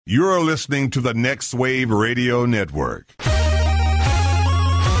You're listening to the Next Wave Radio Network.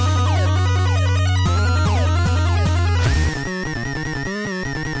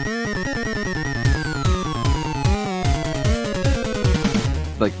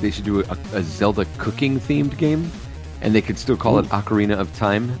 Like they should do a Zelda cooking themed game, and they could still call it Ocarina of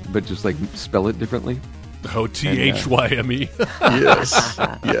Time, but just like spell it differently. OTHYME. Yes,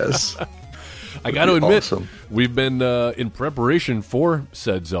 yes. I got to admit, awesome. We've been in preparation for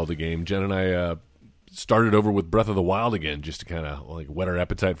said Zelda game. Jen and I started over with Breath of the Wild again, just to kind of like whet our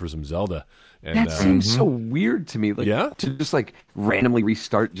appetite for some Zelda. And, that seems so weird to me. Like, to just like randomly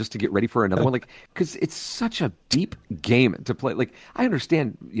restart just to get ready for another one. Like, because it's such a deep game to play. Like, I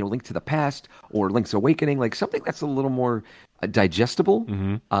understand, Link to the Past or Link's Awakening, like something that's a little more digestible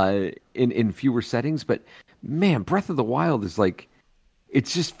in fewer settings. But man, Breath of the Wild is like, it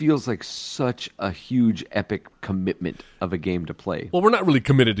just feels like such a huge, epic commitment of a game to play. Well, we're not really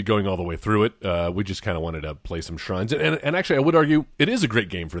committed to going all the way through it. We just kind of wanted to play some shrines. And actually, I would argue it is a great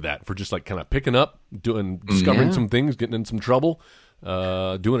game for that, for just like kind of picking up, discovering some things, getting in some trouble,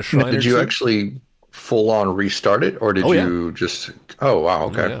 doing a shrine. Did you actually full-on restart it, or did you just... Oh, wow,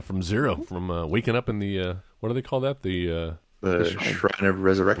 okay. Yeah, from zero, from waking up in the... what do they call that? The Shrine of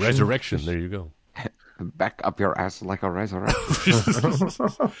Resurrection? Resurrection, there you go. Back up your ass like a resurrection.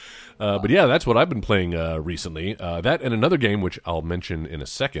 But yeah, that's what I've been playing recently. That and another game, which I'll mention in a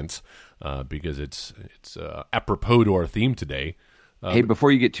second, because it's apropos to our theme today. Hey,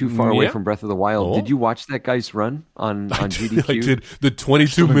 before you get too far away from Breath of the Wild, did you watch that guy's run on GDQ? I did. The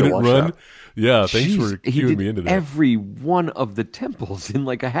 22-minute run. That. Yeah, thanks for cueing me into that. Every one of the temples in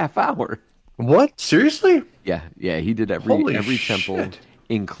like a half hour. What? Seriously? Yeah, he did every temple,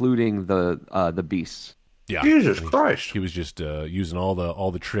 including the beasts. Yeah, Jesus Christ! He was just using all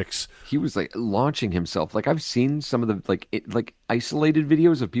the tricks. He was like launching himself. Like I've seen some of the like isolated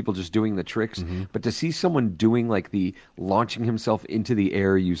videos of people just doing the tricks, but to see someone doing like the launching himself into the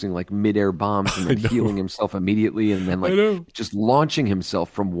air using like midair bombs and then healing himself immediately, and then like just launching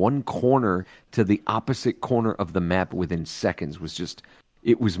himself from one corner to the opposite corner of the map within seconds was just.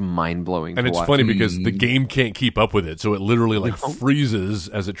 It was mind-blowing. And it's funny because the game can't keep up with it, so it literally like freezes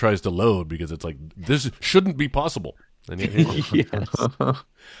as it tries to load because it's like, this shouldn't be possible. And yes.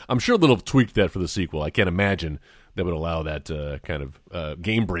 I'm sure they'll have tweaked that for the sequel. I can't imagine that would allow that kind of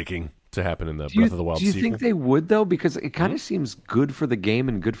game-breaking to happen in the Breath of the Wild sequel. Do you think they would, though? Because it kind of seems good for the game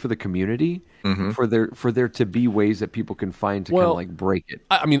and good for the community for there to be ways that people can find to kind of like break it.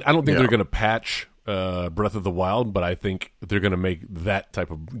 I mean, I don't think they're going to patch Breath of the Wild, but I think they're going to make that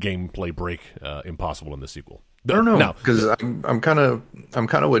type of gameplay break impossible in the sequel. I don't know, because I'm kind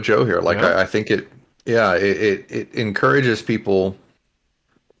of with Joe here. Like I think it encourages people.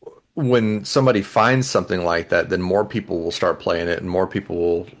 When somebody finds something like that, then more people will start playing it, and more people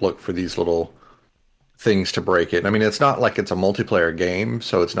will look for these little things to break it. I mean, it's not like it's a multiplayer game,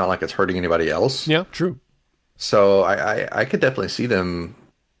 so it's not like it's hurting anybody else. Yeah, true. So I could definitely see them.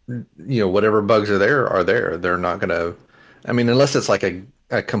 Whatever bugs are there. They're not going to... I mean, unless it's like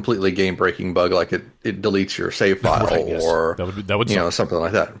a completely game-breaking bug, like it deletes your save file or that would something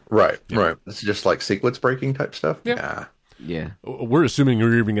like that. Right. It's just like sequence-breaking type stuff. Yeah. We're assuming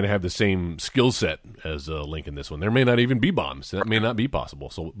you're even going to have the same skill set as Link in this one. There may not even be bombs. That may not be possible.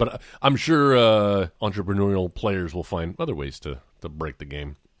 So, but I'm sure entrepreneurial players will find other ways to break the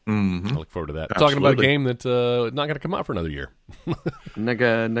game. I look forward to that. Absolutely. Talking about a game that's not going to come out for another year. Not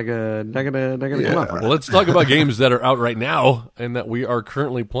gonna come out. Well, let's talk about games that are out right now and that we are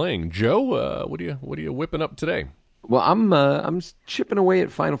currently playing. Joe, what are you whipping up today? Well, I'm chipping away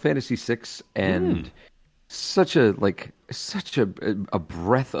at Final Fantasy VI, and such a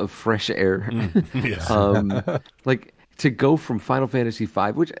breath of fresh air. Yes. Like to go from Final Fantasy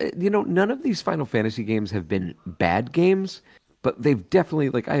V, which none of these Final Fantasy games have been bad games. But they've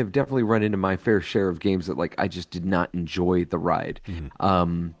definitely, I have definitely run into my fair share of games that, I just did not enjoy the ride.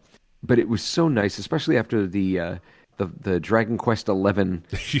 But it was so nice, especially after the Dragon Quest XI.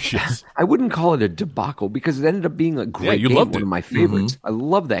 Yes. I wouldn't call it a debacle because it ended up being a great game, one of my favorites. I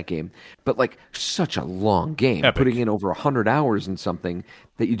love that game. But, such a long game. Epic. Putting in over 100 hours in something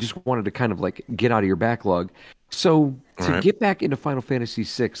that you just wanted to kind of, get out of your backlog. So, to get back into Final Fantasy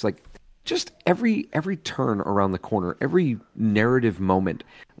VI, just every turn around the corner, every narrative moment,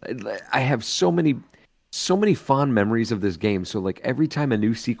 I have so many fond memories of this game. So every time a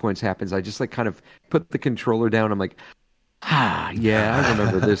new sequence happens, I just kind of put the controller down. I'm like, yeah, I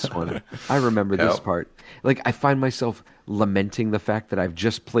remember this one. I remember this part. I find myself lamenting the fact that I've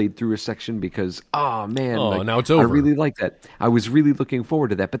just played through a section because, now it's over. I really like that. I was really looking forward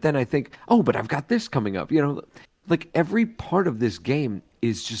to that. But then I think, but I've got this coming up. like every part of this game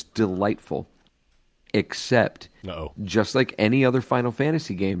is just delightful. Except, just like any other Final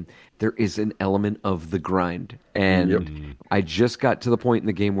Fantasy game, there is an element of the grind. And I just got to the point in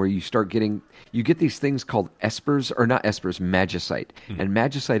the game where you get these things called espers, or not espers, magicite. And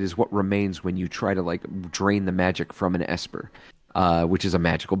magicite is what remains when you try to like drain the magic from an esper, which is a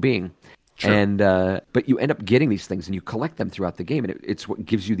magical being. Sure. And but you end up getting these things and you collect them throughout the game, and it's what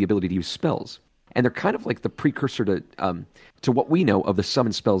gives you the ability to use spells. And they're kind of like the precursor to what we know of the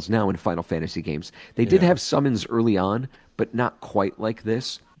summon spells now in Final Fantasy games. They did have summons early on, but not quite like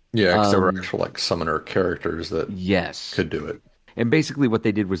this. Yeah, because there were actual like summoner characters that could do it. And basically what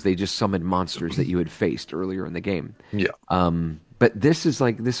they did was they just summoned monsters that you had faced earlier in the game. Yeah. But this was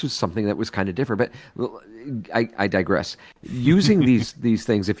something that was kind of different. But I digress. Using these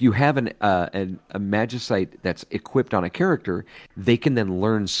things, if you have a magicite that's equipped on a character, they can then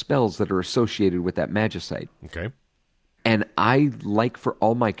learn spells that are associated with that magicite. Okay. And I like for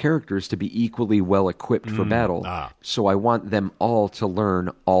all my characters to be equally well equipped for battle. So I want them all to learn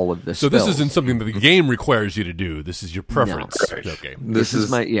all of the spells. So this isn't something that the game requires you to do. This is your preference. No. Okay. This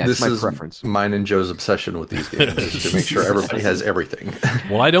is my preference. Mine and Joe's obsession with these games is to make sure everybody has everything.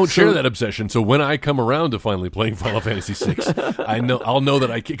 Well, I don't share that obsession. So when I come around to finally playing Final Fantasy VI, I'll know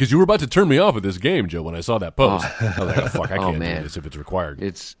that I can, because you were about to turn me off of this game, Joe, when I saw that post. I was like, oh, fuck, I can't do this if it's required.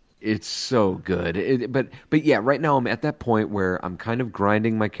 It's so good. But yeah, right now I'm at that point where I'm kind of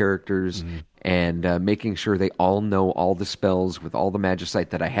grinding my characters and making sure they all know all the spells with all the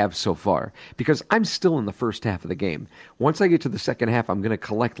magicite that I have so far. Because I'm still in the first half of the game. Once I get to the second half, I'm going to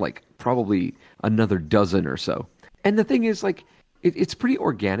collect like probably another dozen or so. And the thing is, like, it's pretty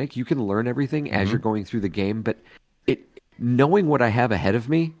organic. You can learn everything as you're going through the game. But knowing what I have ahead of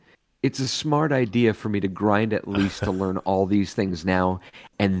me, it's a smart idea for me to grind at least to learn all these things now.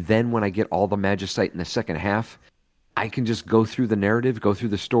 And then when I get all the magicite in the second half, I can just go through the narrative, go through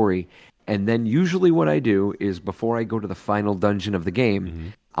the story. And then usually what I do is before I go to the final dungeon of the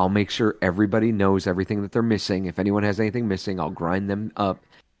game, I'll make sure everybody knows everything that they're missing. If anyone has anything missing, I'll grind them up.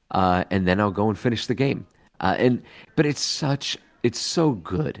 And then I'll go and finish the game. But it's so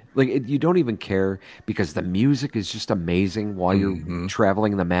good. Like you don't even care because the music is just amazing while you're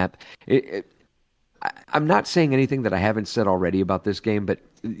traveling the map. I'm not saying anything that I haven't said already about this game, but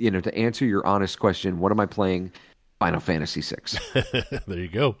to answer your honest question, what am I playing? Final Fantasy VI. There you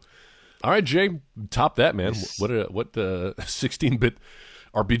go. All right, Jay, top that, man. What 16-bit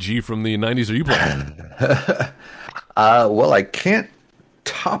RPG from the 90s are you playing? Well, I can't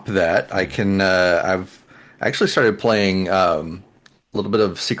top that. I can. I've actually started playing. A little bit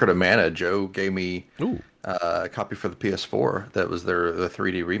of Secret of Mana. Joe gave me a copy for the PS4 that was the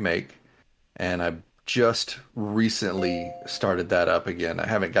 3D remake, and I just recently started that up again. I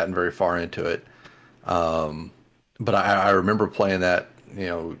haven't gotten very far into it, but I remember playing that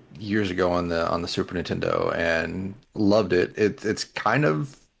years ago on the Super Nintendo and loved it. It's kind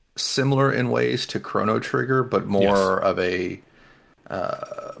of similar in ways to Chrono Trigger, but more of an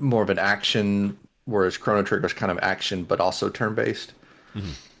action, whereas Chrono Trigger is kind of action but also turn-based.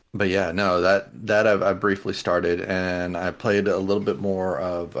 But yeah, no, that I briefly started, and I played a little bit more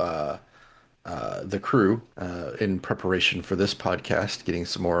of The Crew in preparation for this podcast, getting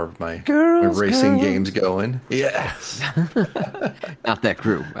some more of my racing games going. Yes. Not That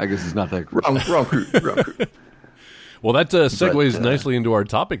Crew. I guess it's not That Crew. Wrong crew. Well, that segues nicely into our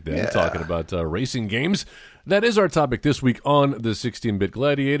topic then, talking about racing games. That is our topic this week on the 16-Bit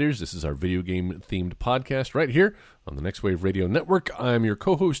Gladiators. This is our video game-themed podcast right here on the Next Wave Radio Network. I'm your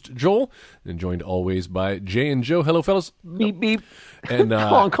co-host, Joel, and joined always by Jay and Joe. Hello, fellas. Beep, beep. And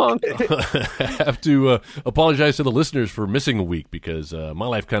Honk, honk. I have to apologize to the listeners for missing a week because my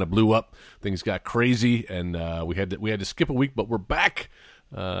life kind of blew up. Things got crazy, and we had to skip a week, but we're back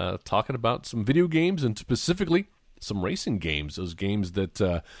talking about some video games and specifically some racing games, those games that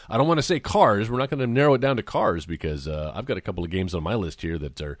I don't want to say cars. We're not going to narrow it down to cars because I've got a couple of games on my list here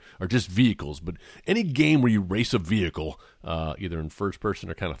that are just vehicles. But any game where you race a vehicle, either in first person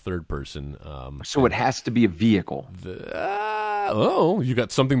or kind of third person. So it has to be a vehicle. You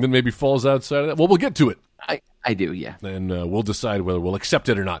got something that maybe falls outside of that? Well, we'll get to it. I do, yeah. And we'll decide whether we'll accept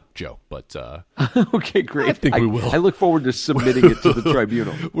it or not, Joe. But okay, great. I think we will. I look forward to submitting it to the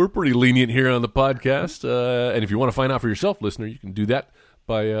tribunal. We're pretty lenient here on the podcast. And if you want to find out for yourself, listener, you can do that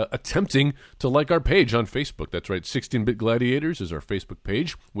by attempting to like our page on Facebook. That's right, 16-Bit Gladiators is our Facebook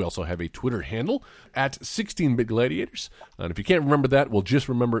page. We also have a Twitter handle at 16-Bit Gladiators. And if you can't remember that, well, just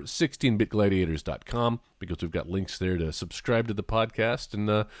remember 16bitgladiators.com, because we've got links there to subscribe to the podcast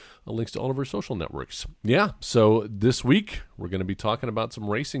and links to all of our social networks. Yeah, so this week we're going to be talking about some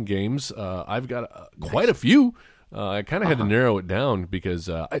racing games. I've got quite a few. I kind of had to narrow it down because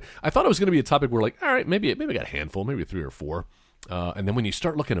I thought it was going to be a topic where, like, all right, maybe I got a handful, maybe 3 or 4. And then when you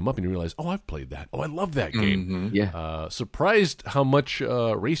start looking them up and you realize, oh, I've played that. Oh, I love that game. Mm-hmm. Yeah. Surprised how much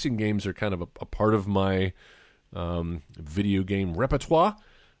racing games are kind of a part of my video game repertoire.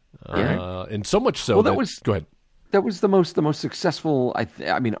 And so much so go ahead. That was the most successful.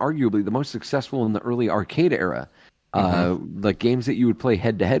 I mean, arguably the most successful in the early arcade era. The games that you would play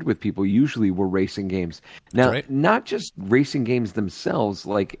head to head with people usually were racing games. Now, not just racing games themselves,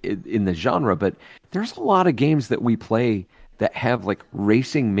 like in the genre, but there's a lot of games that we play that have like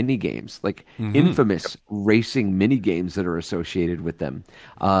racing mini games, like infamous racing mini games that are associated with them,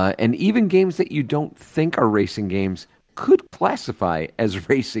 and even games that you don't think are racing games could classify as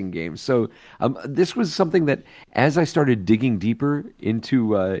racing games. So this was something that, as I started digging deeper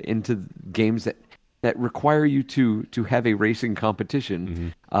into games that require you to have a racing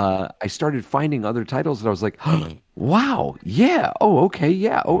competition, I started finding other titles that I was like, oh, wow, yeah, oh, okay,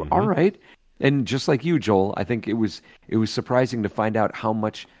 yeah, oh, all right. And just like you, Joel, I think it was surprising to find out how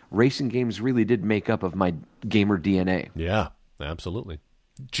much racing games really did make up of my gamer DNA. Yeah, absolutely.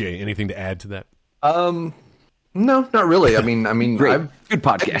 Jay, anything to add to that? No, not really. I mean, Great. Good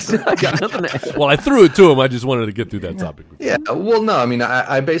podcast. I got nothing to add. Well, I threw it to him. I just wanted to get through that topic. Yeah. Well, no. I mean,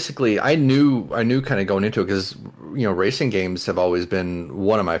 I basically knew kind of going into it because racing games have always been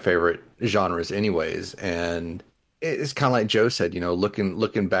one of my favorite genres, anyways. And it's kind of like Joe said.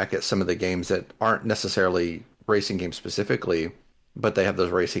 Looking back at some of the games that aren't necessarily racing games specifically, but they have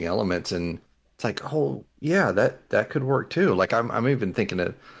those racing elements, and it's like, oh yeah, that could work too. Like I'm even thinking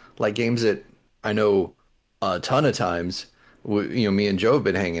of like games that I know a ton of times, me and Joe have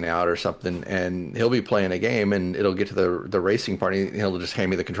been hanging out or something, and he'll be playing a game, and it'll get to the racing part, and he'll just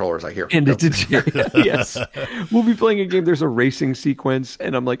hand me the controllers, like, here. And it's yes. We'll be playing a game, there's a racing sequence,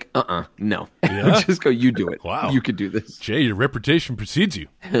 and I'm like, no. Yeah? Just go, you do it. Wow. You could do this. Jay, your reputation precedes you.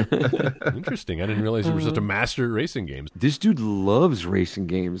 Interesting. I didn't realize you were such a master at racing games. This dude loves racing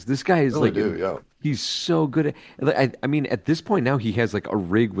games. This guy is he's so good at. I mean, at this point now, he has like a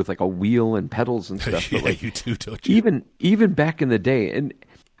rig with like a wheel and pedals and stuff. Yeah, but like, you do, don't you? Even back in the day, and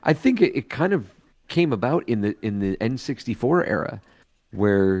I think it kind of came about in the N64 era,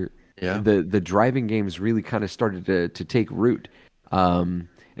 where the driving games really kind of started to take root.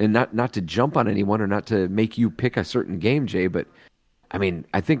 And not to jump on anyone or not to make you pick a certain game, Jay, but I mean,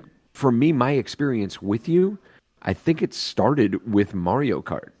 I think for me, my experience with you, I think it started with Mario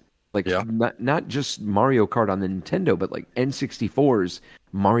Kart. Like, not just Mario Kart on the Nintendo, but like N64's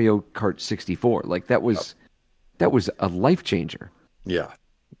Mario Kart 64. Like that was a life changer. Yeah.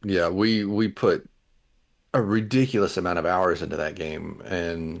 Yeah. We put a ridiculous amount of hours into that game,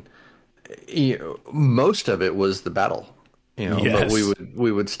 and most of it was the battle. But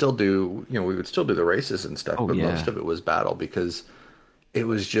we would still do the races and stuff, most of it was battle because it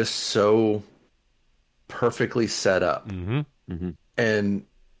was just so perfectly set up. And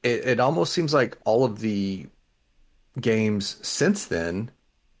it almost seems like all of the games since then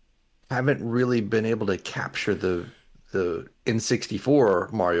haven't really been able to capture the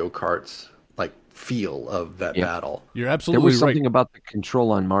N64 Mario Kart's like feel of that battle. You're absolutely right. There was right. something about the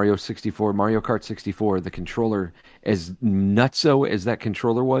control on Mario Kart 64, the controller, as nutso as that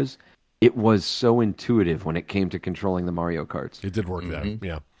controller was, it was so intuitive when it came to controlling the Mario Karts. It did work that,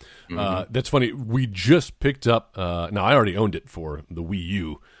 yeah. That's funny. We just picked up, now I already owned it for the Wii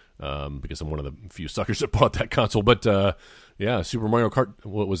U, because I'm one of the few suckers that bought that console, but Super Mario Kart,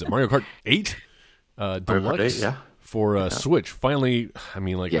 what was it, Mario Kart 8? Deluxe? For Switch. Finally, I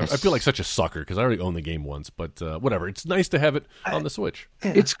mean, like, I feel like such a sucker because I already owned the game once, but whatever. It's nice to have it on the Switch.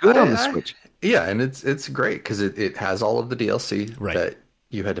 It's good on the Switch. Yeah, and it's great because it has all of the DLC that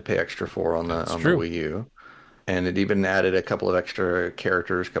you had to pay extra for on the Wii U. And it even added a couple of extra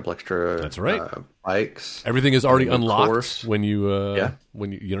characters, a couple extra bikes. Everything is already unlocked when you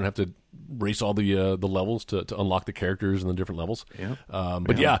you don't have to race all the levels to unlock the characters and the different levels.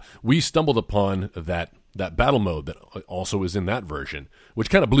 We stumbled upon that battle mode that also is in that version, which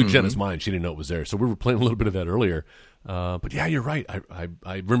kind of blew Jenna's mind. She didn't know it was there, so we were playing a little bit of that earlier. But yeah, you're right.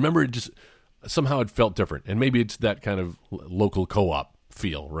 I remember it just somehow it felt different, and maybe it's that kind of local co-op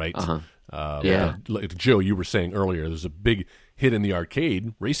feel, right? Like Joe, you were saying earlier, there's a big hit in the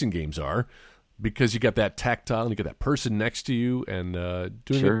arcade. Racing games are. because you got that tactile and you got that person next to you, and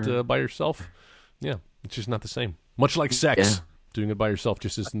doing it by yourself, yeah, it's just not the same. Much like sex, doing it by yourself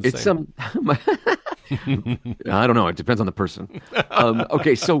just isn't the same. I don't know. It depends on the person.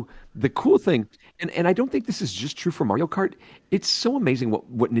 Okay, so the cool thing, and I don't think this is just true for Mario Kart. It's so amazing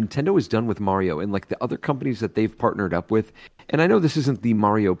what Nintendo has done with Mario and like the other companies that they've partnered up with. And I know this isn't the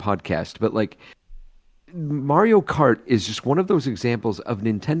Mario podcast, but like Mario Kart is just one of those examples of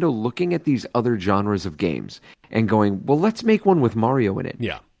Nintendo looking at these other genres of games and going, well, let's make one with Mario in it.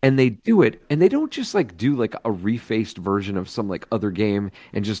 Yeah. And they do it, and they don't just like do like a refaced version of some like other game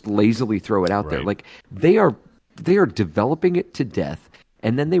and just lazily throw it out there. Like they are developing it to death,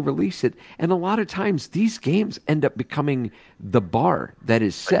 and then they release it. And a lot of times these games end up becoming the bar that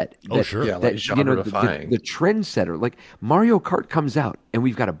is set. Sure. Yeah, that, like genre-defying. the trendsetter. Like Mario Kart comes out, and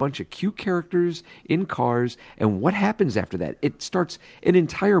we've got a bunch of cute characters in cars, and what happens after that? It starts an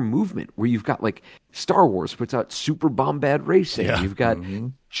entire movement where you've got like Star Wars puts out Super Bombad Racing. Yeah. You've got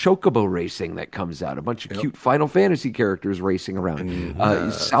Chocobo Racing that comes out. A bunch of cute Final Fantasy characters racing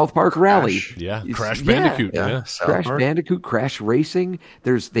around. South Park Rally. Crash Bandicoot. Yeah. Crash Bandicoot, Crash Racing.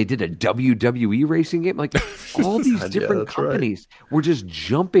 They did a WWE racing game. Like all these different companies were just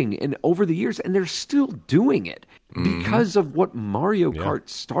jumping and over the years, and they're still doing it because of what Mario Kart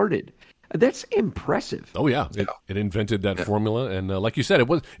started. That's impressive. Oh yeah, it invented that formula, and like you said, it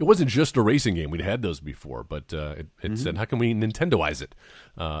wasn't just a racing game. We'd had those before, but it said, "How can we Nintendoize it?"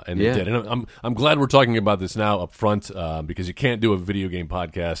 And it did. And I'm glad we're talking about this now up front because you can't do a video game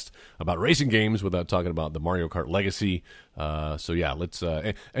podcast about racing games without talking about the Mario Kart legacy. So yeah, let's.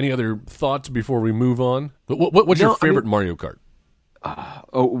 Any other thoughts before we move on? What's your favorite Mario Kart?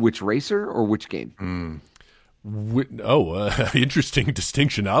 Which racer or which game? Interesting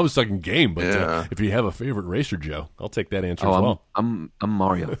distinction. I was talking game, but if you have a favorite racer, Joe, I'll take that answer as well. I'm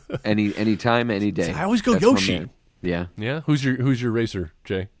Mario. Anytime, any day. I always go That's Yoshi. Yeah. Who's your racer,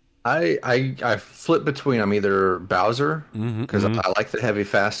 Jay? I flip between. I'm either Bowser because I like the heavy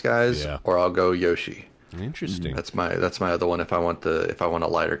fast guys, or I'll go Yoshi. Interesting. That's my other one if I want a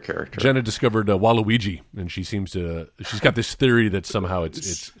lighter character. Jenna discovered Waluigi, and she's got this theory that somehow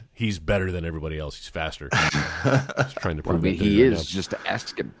he's better than everybody else. He's faster. She's trying to prove he is. Just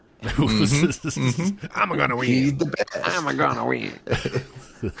ask him. I'm gonna win. He's the best. I'm gonna win.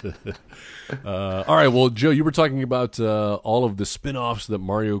 All right. Well, Joe, you were talking about all of the spin-offs that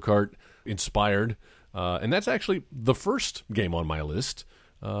Mario Kart inspired, and that's actually the first game on my list.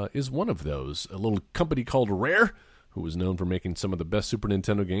 Is one of those. A little company called Rare, who was known for making some of the best Super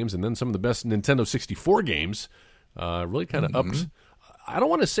Nintendo games and then some of the best Nintendo 64 games, really kind of upped. I don't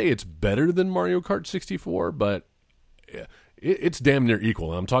want to say it's better than Mario Kart 64, but it's damn near equal.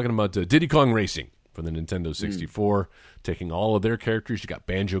 And I'm talking about Diddy Kong Racing for the Nintendo 64, taking all of their characters. You got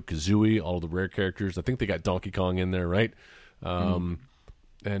Banjo-Kazooie, all of the Rare characters. I think they got Donkey Kong in there, right? And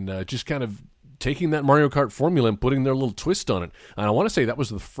just kind of taking that Mario Kart formula and putting their little twist on it. And I want to say that was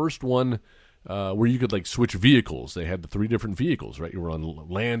the first one where you could like switch vehicles. They had the 3 different vehicles, right? You were on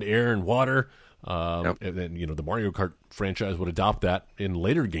land, air, and water. And then the Mario Kart franchise would adopt that in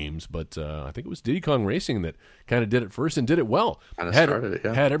later games, but I think it was Diddy Kong Racing that kind of did it first and did it well.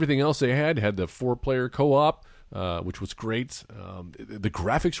 Had everything else they had the 4-player co-op, which was great. The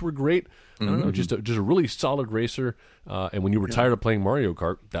graphics were great. I don't know, just a really solid racer. And when you were tired of playing Mario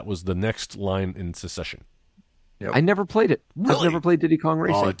Kart, that was the next line in succession. Yep. I never played it. Really? I've never played Diddy Kong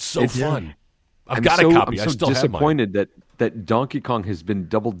Racing. Oh, it's so fun. I've got a copy. I'm so disappointed that Donkey Kong has been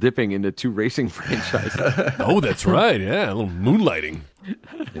double dipping into 2 racing franchises. Oh, that's right. Yeah, a little moonlighting.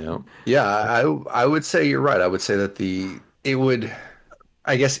 I would say you're right. I would say that it would,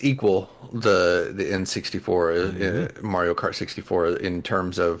 I guess, equal the N64, Mario Kart 64 in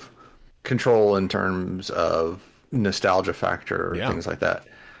terms of control, in terms of nostalgia factor, things like that.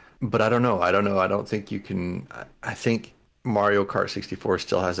 But I don't know. I don't think you can. I think Mario Kart 64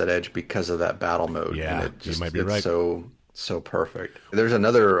 still has that edge because of that battle mode. Yeah, and you might be right. So perfect. There's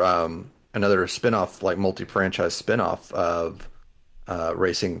another spin-off, like multi-franchise spin-off of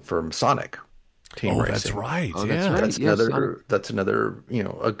racing from Sonic Team Racing. That's right. Oh, yeah, that's right. That's another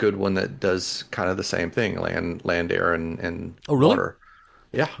a good one that does kind of the same thing, land, air, and really? water.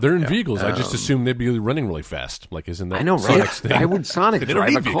 Yeah, they're in vehicles. I just assumed they'd be running really fast. Like, isn't that? I know, right? Sonic's thing? Why would Sonic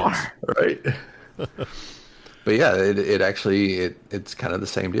drive a car? Right. But yeah, it's kind of the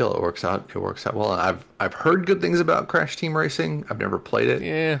same deal. It works out well. And I've heard good things about Crash Team Racing. I've never played it.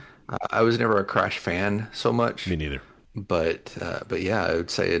 Yeah, I was never a Crash fan so much. Me neither. But yeah, I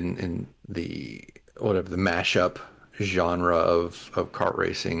would say in the mashup genre of kart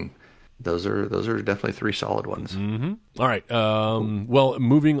racing, those are definitely three solid ones. Mm-hmm. All right. Well,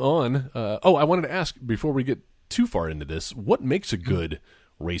 moving on. I wanted to ask before we get too far into this, what makes a good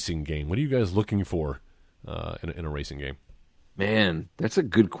racing game? What are you guys looking for in a racing game? Man, that's a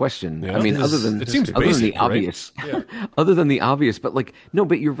good question. Yeah. I mean, It seems other basic, than the right? obvious, other than the obvious, but like, no,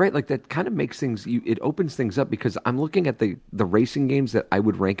 but you're right. Like that kind of makes things, it opens things up because I'm looking at the racing games that I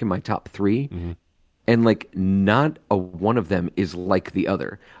would rank in my top 3. Mm-hmm. And like not a one of them is like the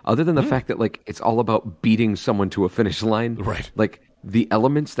other than the fact that like it's all about beating someone to a finish line. Right. Like the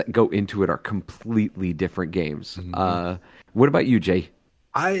elements that go into it are completely different games. What about you, Jay?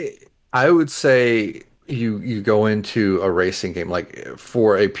 I would say you go into a racing game, like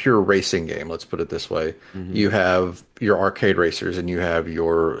for a pure racing game, let's put it this way. You have your arcade racers and you have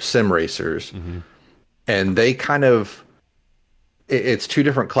your sim racers, and they kind of, it's two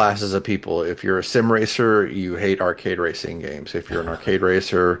different classes of people. If you're a sim racer, you hate arcade racing games. If you're an arcade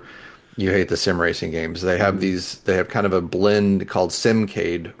racer, you hate the sim racing games. They have they have kind of a blend called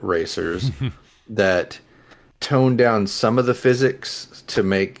Simcade racers that tone down some of the physics to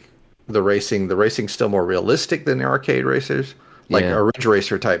make the racing still more realistic than the arcade racers, like a Ridge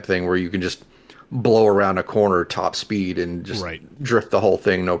Racer type thing where you can just blow around a corner top speed and just drift the whole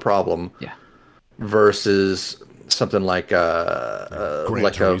thing no problem. Yeah. Versus something like a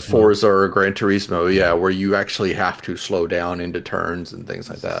Turismo. Forza or a Gran Turismo, where you actually have to slow down into turns and things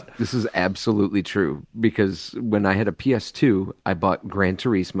like that. This is absolutely true because when I had a PS2, I bought Gran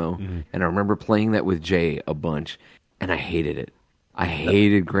Turismo, and I remember playing that with Jay a bunch, and I hated it. I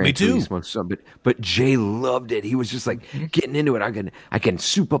hated Gran Turismo so, but Jay loved it. He was just like getting into it. I can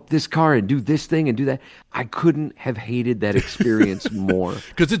soup up this car and do this thing and do that. I couldn't have hated that experience more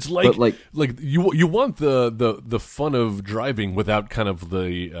because it's like you want the fun of driving without kind of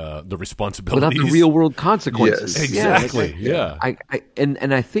the responsibilities, without the real world consequences. Yes, exactly. Yeah.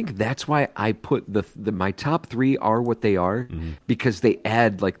 And I think that's why I put my top 3 are what they are because they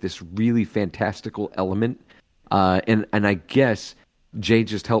add like this really fantastical element. And I guess Jay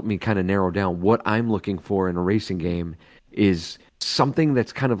just helped me kind of narrow down what I'm looking for in a racing game is something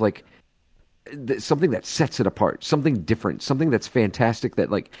that's kind of like something that sets it apart, something different, something that's fantastic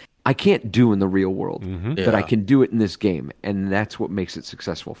that like I can't do in the real world, but I can do it in this game, and that's what makes it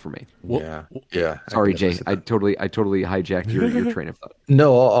successful for me. Yeah. Sorry, Jay, I totally hijacked your train of thought.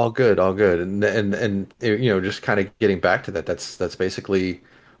 No, all good, and you know, just kind of getting back to that. That's basically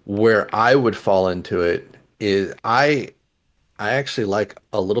where I would fall into it. Is I actually like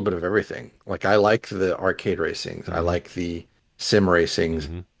a little bit of everything. Like I like the arcade racings, I like the sim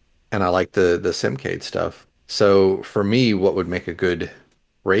racings, and I like the Simcade stuff. So for me, what would make a good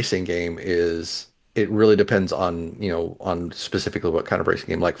racing game is it really depends on, you know, on specifically what kind of racing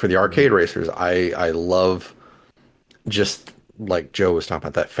game. Like for the arcade racers, I love just like Joe was talking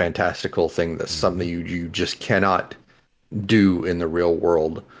about, that fantastical thing that's something you just cannot do in the real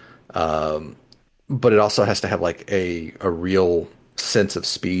world. But it also has to have like a real sense of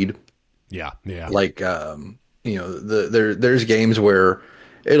speed. Yeah. Like, you know, there's games where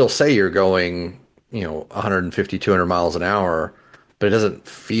it'll say you're going, you know, 150, 200 miles an hour, but it doesn't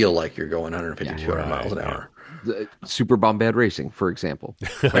feel like you're going 150, 200 miles an hour. The Super Bombad Racing, for example.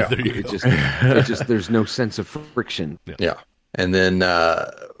 It just there's no sense of friction. Yeah. And then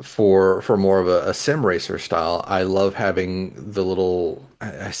for more of a sim racer style, I love having the little,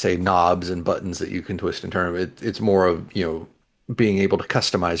 I say knobs and buttons that you can twist and turn. It's more of, you know, being able to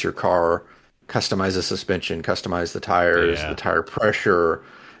customize your car, customize the suspension, customize the tires, the tire pressure,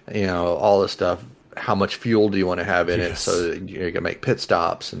 you know, all this stuff. How much fuel do you want to have in it so that you can make pit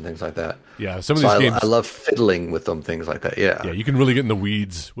stops and things like that? Yeah, some of these games, I love fiddling with them, things like that. Yeah, you can really get in the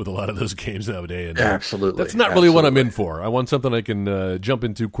weeds with a lot of those games nowadays. And absolutely, that's not really what I'm in for. I want something I can jump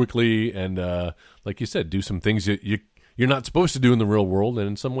into quickly and, like you said, do some things you're not supposed to do in the real world, and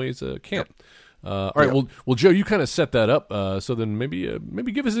in some ways can't. All right, well, Joe, you kind of set that up. So then maybe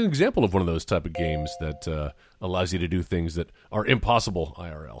give us an example of one of those type of games that allows you to do things that are impossible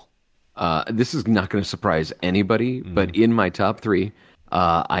IRL. This is not going to surprise anybody, but in my top 3,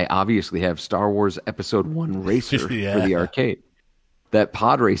 I obviously have Star Wars Episode 1 Racer for the arcade. That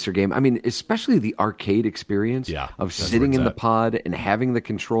pod racer game, I mean, especially the arcade experience of sitting in the pod and having the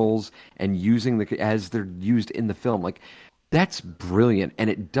controls and using as they're used in the film. Like, that's brilliant. And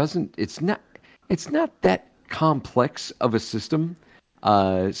it's not that complex of a system.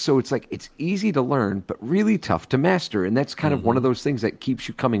 So it's like, it's easy to learn, but really tough to master. And that's kind of one of those things that keeps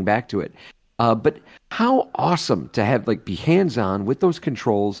you coming back to it. But how awesome to have, like, be hands-on with those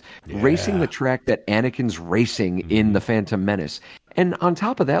controls, racing the track that Anakin's racing in The Phantom Menace. And on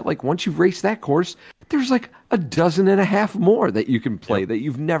top of that, like once you've raced that course, there's like a dozen and a half more that you can play that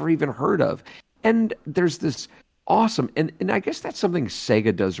you've never even heard of. And there's this awesome, and I guess that's something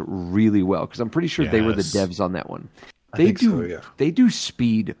Sega does really well, because I'm pretty sure they were the devs on that one. They do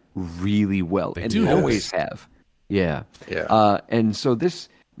speed really well, and always have. Yeah. And so this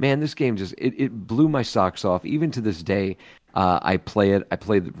game just it blew my socks off. Even to this day, I play it. I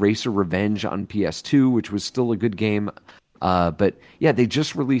played Racer Revenge on PS2, which was still a good game. But yeah, they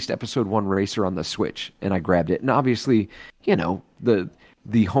just released Episode 1 Racer on the Switch, and I grabbed it. And obviously,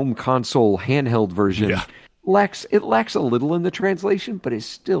 the home console handheld version lacks a little in the translation, but it's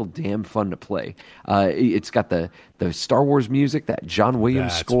still damn fun to play. It's got the Star Wars music, that John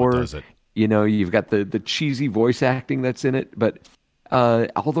Williams score. What does it. You've got the cheesy voice acting that's in it, but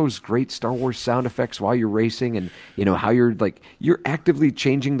all those great Star Wars sound effects while you're racing, and how you're actively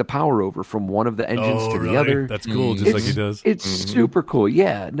changing the power over from one of the engines to the other. That's cool, just like he does. It's super cool.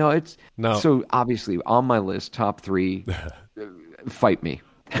 Yeah, so obviously on my list, top 3. Fight me.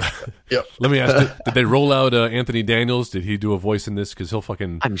 Yep. Let me ask: did they roll out Anthony Daniels? Did he do a voice in this? Because he'll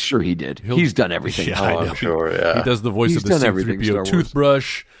fucking. I'm sure he did. He's done everything. Yeah, I'm sure. Yeah, he does the voice of the C-3PO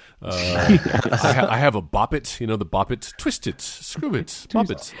toothbrush. I have a Bop It, the Bop It, Twist It, Screw It, Bop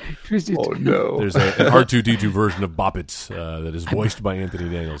It. Twist it. Oh no! There's an R2D2 version of Bop It that is voiced by Anthony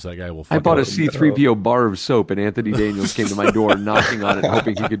Daniels. That guy will. I bought a C-3PO bar of soap, and Anthony Daniels came to my door, knocking on it,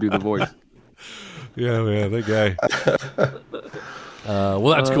 hoping he could do the voice. Yeah, man, that guy. Well,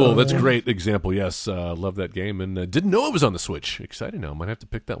 that's cool. That's a great example. Yes, love that game, and didn't know it was on the Switch. Excited now. Might have to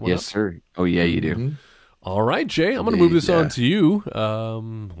pick that one up. Yes, sir. Oh yeah, you do. Mm-hmm. All right, Jay. I'm going to move this on to you.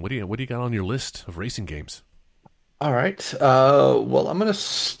 What do you got on your list of racing games? All right. Well, I'm going to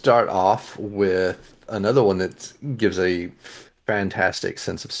start off with another one that gives a fantastic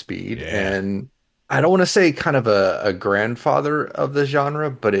sense of speed, and I don't want to say kind of a grandfather of the genre,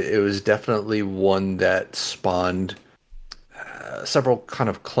 but it was definitely one that spawned several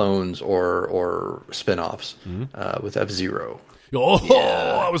kind of clones or spin-offs with F-Zero.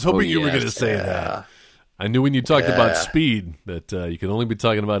 I was hoping you were going to say that. I knew when you talked about speed that you could only be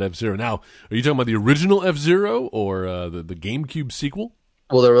talking about F-Zero. Now, are you talking about the original F-Zero or the GameCube sequel?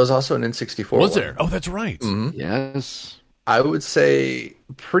 Well, there was also an N64 Was there? Oh, that's right. Mm-hmm. Yes. I would say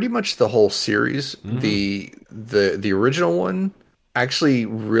pretty much the whole series. Mm-hmm. The original one actually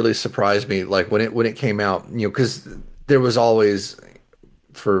really surprised me. Like when it came out, because there was always,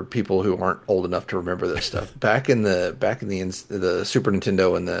 for people who aren't old enough to remember this stuff, back in the Super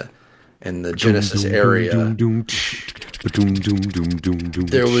Nintendo and the Genesis area,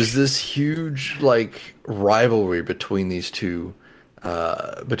 there was this huge rivalry between these two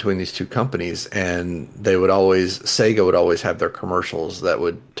companies, and Sega would always have their commercials that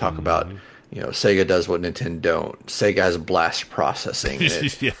would talk about, Sega does what Nintendo don't. Sega has blast processing.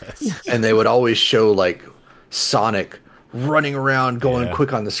 Yes. And they would always show Sonic running around, going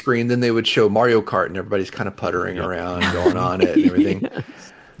quick on the screen. Then they would show Mario Kart, and everybody's kind of puttering around, going on it and everything.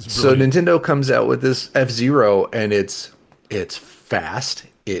 So Nintendo comes out with this F-Zero, and it's fast.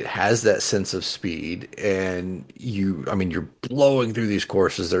 It has that sense of speed, and you're blowing through these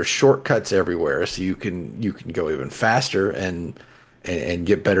courses. There's shortcuts everywhere, so you can go even faster and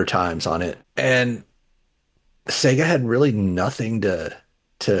get better times on it. And Sega had really nothing to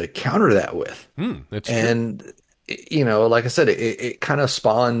counter that with. That's true. And like I said, it kind of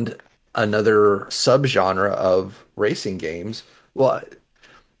spawned another subgenre of racing games. Well,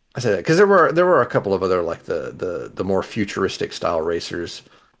 I say that because there were a couple of other the more futuristic style racers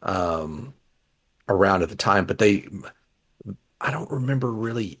around at the time, but I don't remember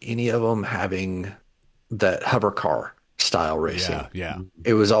really any of them having that hover car style racing. Yeah.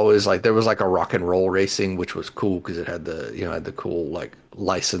 It was always there was a rock and roll racing, which was cool because it had the cool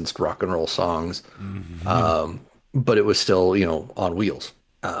licensed rock and roll songs, but it was still on wheels.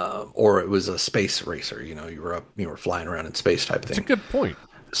 Or it was a space racer. You were flying around in space type thing. That's a good point.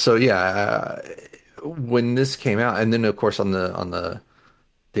 So when this came out, and then of course on the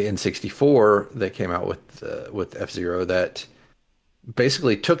N64, they came out with F-Zero that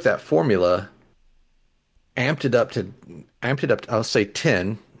basically took that formula, amped it up to I'll say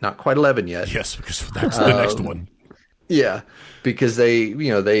 10, not quite 11 yet. Yes, because that's the next one. Yeah, because they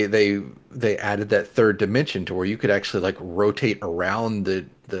added that third dimension to where you could actually rotate around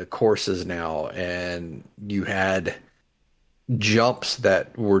the courses now, and you had jumps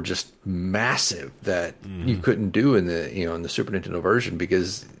that were just massive that you couldn't do in the Super Nintendo version,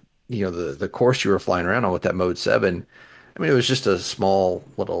 because the course you were flying around on with that Mode 7, it was just a small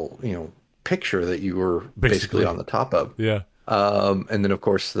little picture that you were basically on the top of. Yeah. And then of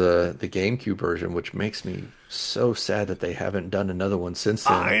course the GameCube version, which makes me so sad that they haven't done another one since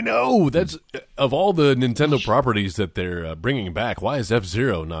then. I know, that's of all the Nintendo properties that they're bringing back. Why is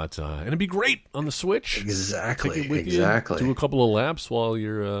F-Zero not? And it'd be great on the Switch. Exactly, Take it with exactly. You, do a couple of laps while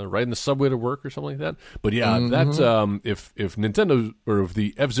you're riding the subway to work or something like that. But yeah, that's if Nintendo or if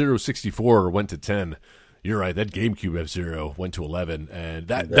the F-Zero 64 went to 10. You're right. That GameCube F-Zero went to 11, and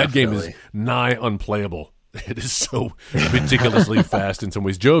that game is nigh unplayable. It is so ridiculously fast in some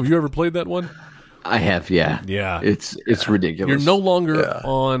ways. Joe, have you ever played that one? I have, yeah. Yeah. It's ridiculous. You're no longer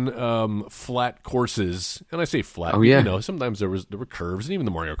on flat courses, and I say flat. Oh, yeah. You know, sometimes there were curves, and even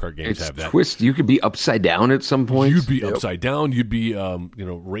the Mario Kart games have that. Twist. You could be upside down at some point. You'd be upside down. You'd be,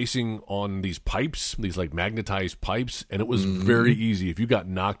 racing on these pipes, these like magnetized pipes, and it was very easy. If you got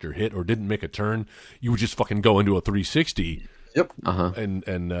knocked or hit or didn't make a turn, you would just fucking go into a 360. Yep.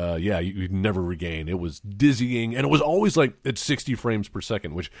 And you'd never regain. It was dizzying, and it was always like at 60 frames per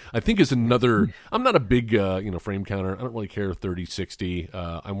second, which I think is another. I'm not a big frame counter. I don't really care 30, 60.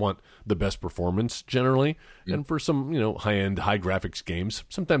 I want the best performance generally, and for some high end, high graphics games,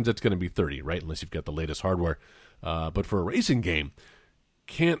 sometimes that's going to be 30, right? Unless you've got the latest hardware. But for a racing game,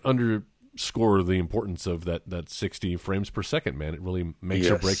 can't underscore the importance of that 60 frames per second. Man, it really makes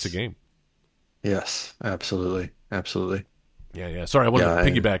or breaks a game. Yes, absolutely, absolutely. Yeah. Sorry, I wanted to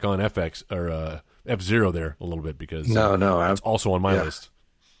piggyback on FX or F-Zero there a little bit because it's also on my list.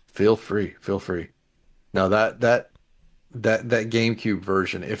 Feel free. Now that GameCube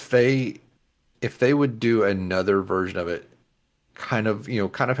version, if they would do another version of it, kind of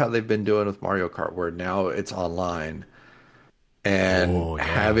how they've been doing with Mario Kart, where now it's online and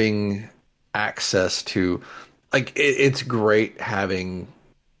having access to, like, it's great having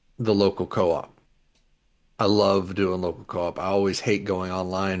the local co-op. I love doing local co-op. I always hate going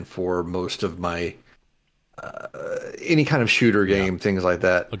online for most of my any kind of shooter game, things like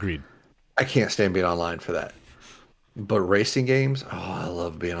that. Agreed. I can't stand being online for that. But racing games, I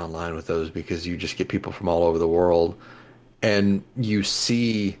love being online with those because you just get people from all over the world and you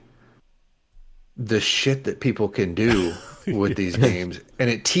see the shit that people can do with these games, and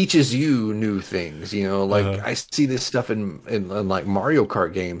it teaches you new things. I see this stuff in like Mario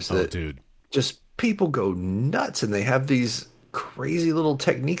Kart games that just people go nuts, and they have these crazy little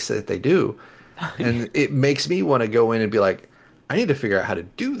techniques that they do, and it makes me want to go in and be like, I need to figure out how to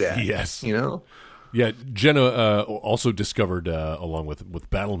do that. Yes, Yeah, Jenna also discovered, along with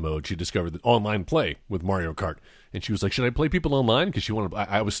battle mode, she discovered the online play with Mario Kart, and she was like, "Should I play people online?" Because she wanted.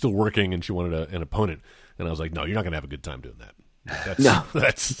 I was still working, and she wanted an opponent, and I was like, "No, you're not going to have a good time doing that.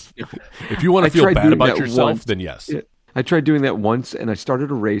 That's if you want to feel bad about yourself, then yes." Yeah, I tried doing that once, and I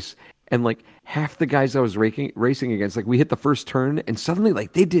started a race. And like half the guys I was racing against, like we hit the first turn, and suddenly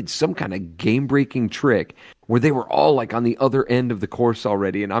like they did some kind of game-breaking trick where they were all like on the other end of the course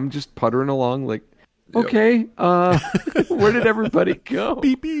already, and I'm just puttering along like, okay, where did everybody go?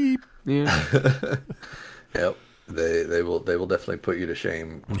 Beep beep. Yeah. Yep. They will definitely put you to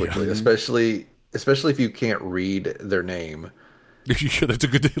shame quickly, especially if you can't read their name. Sure, that's a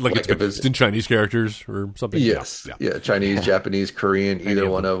good thing. Like it's in Chinese characters or something. Yes, yeah. Chinese, Japanese, Korean, either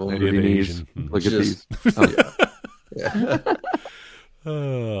one of them. Vietnamese. Look at these.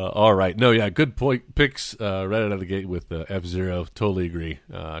 All right. No, yeah, good point. Picks right out of the gate with F-Zero. Totally agree.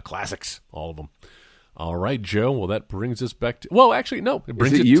 Classics, all of them. All right, Joe. Well, that brings us back to. Well, actually, no. It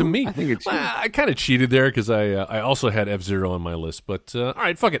brings it to me. I think it's you. I kind of cheated there because I also had F-Zero on my list. But all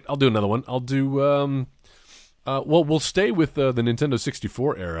right, fuck it. I'll do another one. I'll do. Well, we'll stay with the Nintendo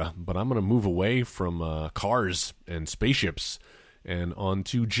 64 era, but I'm going to move away from cars and spaceships and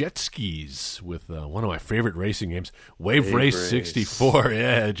onto jet skis with one of my favorite racing games, Wave Race 64.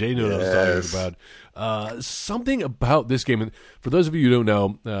 Yeah, Jay knew what I was talking about. Something about this game, and for those of you who don't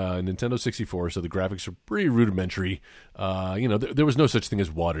know, Nintendo 64, so the graphics are pretty rudimentary. There was no such thing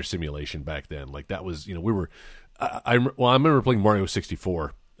as water simulation back then. Like that was, we were. I remember playing Mario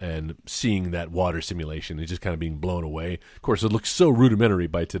 64. And seeing that water simulation and just kind of being blown away. Of course, it looks so rudimentary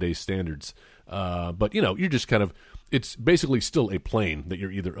by today's standards. But, you're just kind of, it's basically still a plane that you're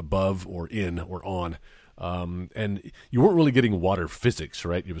either above or in or on. And you weren't really getting water physics,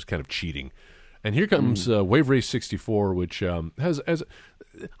 right? It was kind of cheating. And here comes Wave Race 64, which has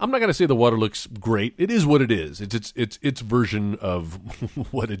I'm not going to say the water looks great. It is what it is. It's its version of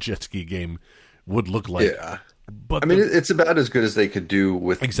what a jet ski game would look like. Yeah. But it's about as good as they could do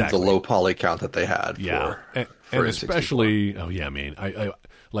with the low poly count that they had. Yeah, and especially, I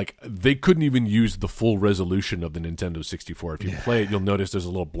like they couldn't even use the full resolution of the Nintendo 64. If you play it, you'll notice there's a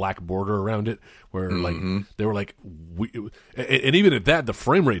little black border around it where like they were like, and even at that, the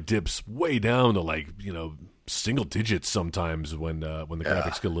frame rate dips way down to like single digits sometimes when the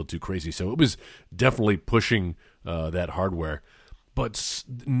graphics get a little too crazy. So it was definitely pushing that hardware. But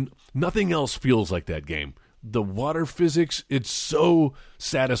nothing else feels like that game. The water physics, it's so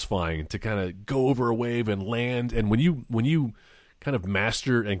satisfying to kind of go over a wave and land. And when you kind of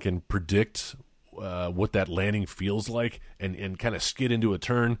master and can predict what that landing feels like and kind of skid into a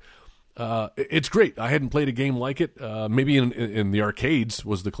turn, it's great. I hadn't played a game like it. Maybe in the arcades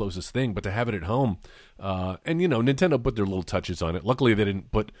was the closest thing, but to have it at home, and Nintendo put their little touches on it. Luckily, they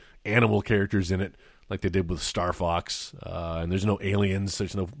didn't put animal characters in it like they did with Star Fox. And there's no aliens.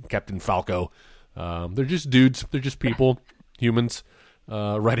 There's no Captain Falco. They're just dudes. They're just people, humans,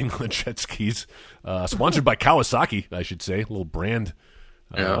 riding on jet skis. Sponsored by Kawasaki, I should say. A little brand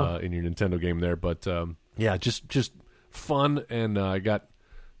in your Nintendo game there. But just fun, and I got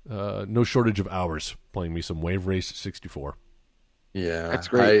no shortage of hours playing me some Wave Race 64. Yeah, that's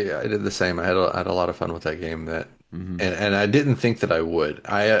great. I did the same. I had a lot of fun with that game. And I didn't think that I would.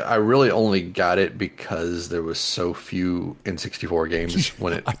 I really only got it because there was so few N64 games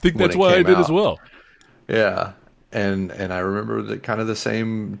when it. I think that's why I did as well. Yeah, and I remember the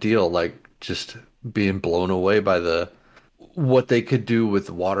same deal, like just being blown away by what they could do with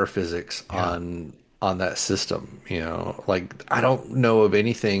water physics on that system. Like I don't know of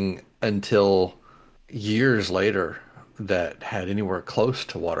anything until years later that had anywhere close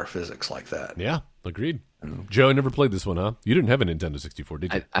to water physics like that. Yeah, agreed. Joe, I never played this one, huh? You didn't have an Nintendo 64,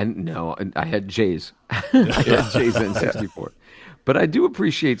 did you? No, I had Jay's. I had Jay's N64. But I do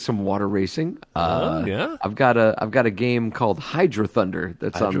appreciate some water racing. Yeah. I've got a game called Hydro Thunder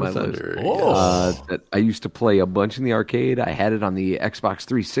that's on my list. That I used to play a bunch in the arcade. I had it on the Xbox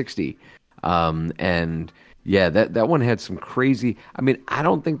 360. And yeah, that one had some crazy. I mean, I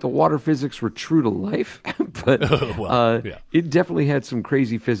don't think the water physics were true to life, but it definitely had some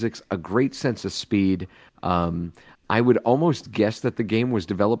crazy physics, a great sense of speed. I would almost guess that the game was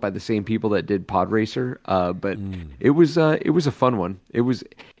developed by the same people that did Pod Racer, but it was a fun one.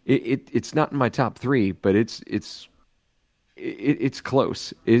 It's not in my top 3, but it's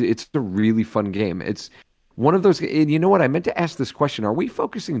close. It's a really fun game. It's one of those, and you know what? I meant to ask this question. Are we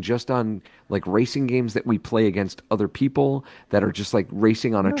focusing just on like racing games that we play against other people that are just like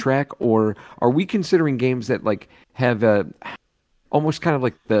racing on a track, or are we considering games that like have almost kind of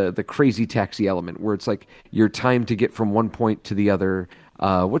like the Crazy Taxi element, where it's like your time to get from one point to the other?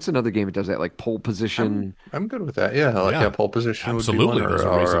 What's another game that does that? Like Pole Position. I'm good with that. Yeah, Pole Position. Absolutely, would be one, those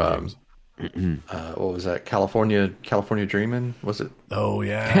are racing games. What was that? California Dreamin'? Was it? Oh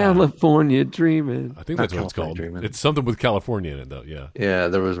yeah, California Dreamin'. I think that's what it's called. Dreamin'. It's something with California in it, though. Yeah. Yeah,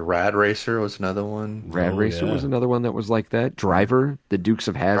 there was Rad Racer was another one. Rad Racer was another one that was like that. Driver, the Dukes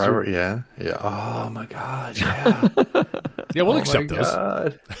of Hazzard. Driver, yeah. Oh my God, yeah. Yeah, we'll accept those.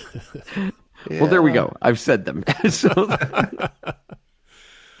 Well, there we go. I've said them. So,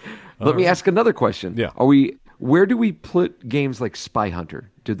 let me ask another question. Yeah. Where do we put games like Spy Hunter?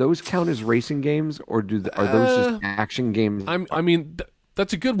 Do those count as racing games, or are those just action games? I mean,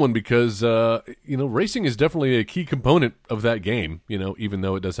 that's a good one because racing is definitely a key component of that game. Even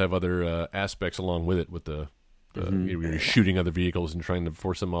though it does have other aspects along with it, with you're shooting other vehicles and trying to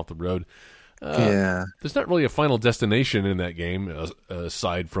force them off the road. There's not really a final destination in that game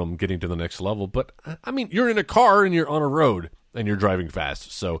aside from getting to the next level. But I mean, you're in a car and you're on a road and you're driving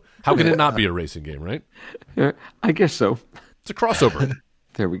fast. So how can it not be a racing game, right? I guess so. It's a crossover.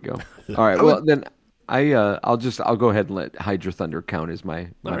 There we go. All right. Well, then I'll go ahead and let Hydro Thunder count as my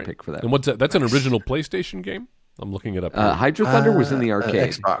pick for that. And what's that? That's an original PlayStation game? I'm looking it up. Hydro Thunder was in the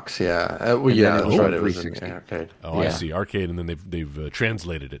arcade. Xbox, yeah. That's right. It was in the arcade. Oh, yeah. I see. Arcade, and then they've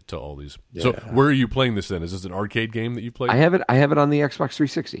translated it to all these. Yeah. So where are you playing this then? Is this an arcade game that you played? I have it on the Xbox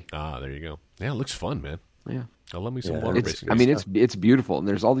 360. Ah, there you go. Yeah, it looks fun, man. Yeah. I love me some water racing. I mean, it's beautiful, and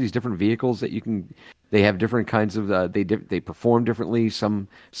there's all these different vehicles that you can. They have different kinds of. They perform differently. Some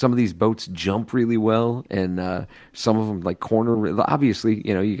of these boats jump really well, and some of them like corner. Obviously,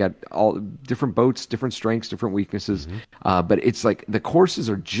 you got all different boats, different strengths, different weaknesses. But it's like the courses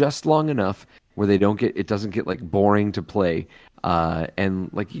are just long enough where it doesn't get like boring to play, and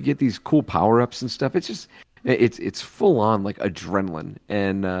like you get these cool power ups and stuff. It's just it's full on like adrenaline,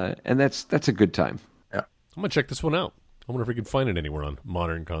 and that's a good time. I'm gonna check this one out. I wonder if we can find it anywhere on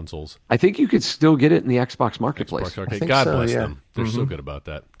modern consoles. I think you could still get it in the Xbox Marketplace. Xbox Arcade. God bless them. They're so good about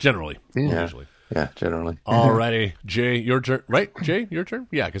that. Generally. Usually. Yeah, generally. Alrighty. Jay, your turn. Right? Jay, your turn?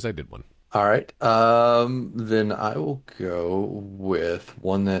 Yeah, because I did one. All right. Then I will go with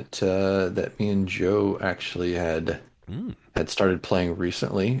one that me and Joe actually had started playing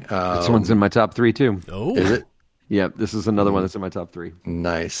recently. This one's in my top 3 too. Oh. Is it? Yep, this is another one that's in my top 3.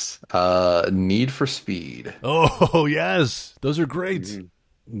 Nice. Need for Speed. Oh yes, those are great.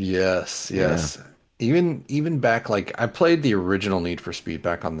 Yes. Even back, like, I played the original Need for Speed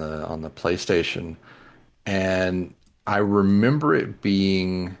back on the PlayStation, and I remember it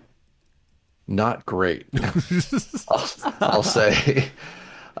being not great. I'll say,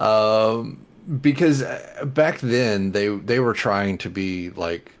 because back then they were trying to be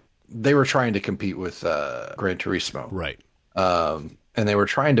like, they were trying to compete with Gran Turismo, Right. and they were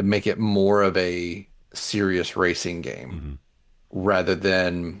trying to make it more of a serious racing game rather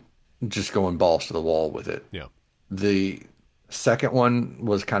than just going balls to the wall with it. Yeah. The second one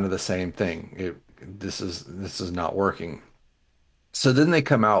was kind of the same thing. This is not working. So then they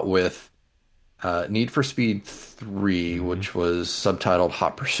come out with Need for Speed 3, which was subtitled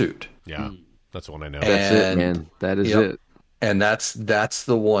Hot Pursuit. Yeah. That's the one I know. That's it, man. That is it. And that's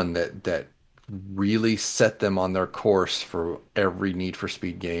the one that really set them on their course for every Need for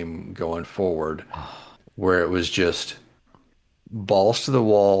Speed game going forward, where it was just balls to the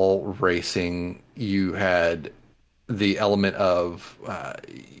wall racing. You had the element of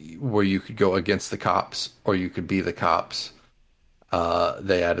where you could go against the cops or you could be the cops.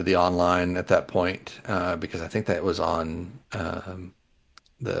 They added the online at that point because I think that was on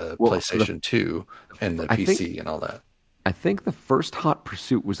the PlayStation 2 and the PC and all that. I think the first Hot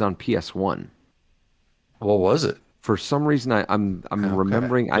Pursuit was on PS1. What was it? For some reason, I'm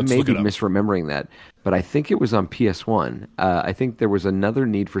remembering. I Let's may look be it up. misremembering that, but I think it was on PS1. I think there was another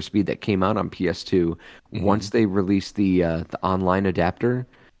Need for Speed that came out on PS2 once they released the online adapter.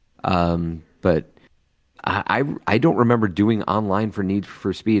 But I don't remember doing online for Need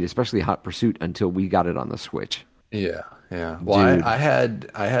for Speed, especially Hot Pursuit, until we got it on the Switch. Yeah. Well, I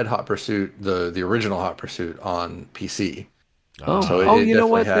had Hot Pursuit, the original Hot Pursuit on PC. So it you know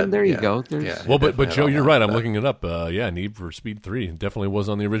what? definitely Then there you had- go. Yeah, Well, it but definitely Joe, had you're all right. that I'm looking it up. Need for Speed 3 definitely was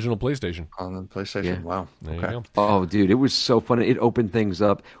on the original PlayStation. on the PlayStation. Yeah. Wow. There you Okay. go. Oh, dude, it was so fun. It opened things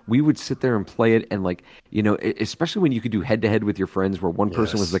up. We would sit there and play it, and especially when you could do head-to-head with your friends where one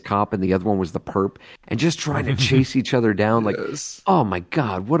person was Yes. the cop and the other one was the perp, and just trying to chase each other down. Like, Yes. oh my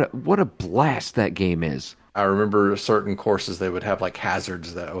God, what a blast that game is. I remember certain courses they would have like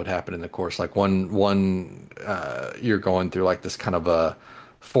hazards that would happen in the course. Like one you're going through like this kind of a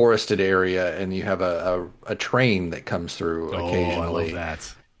forested area, and you have a train that comes through occasionally. Oh, I love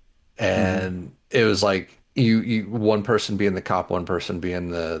that. And it was like you one person being the cop, one person being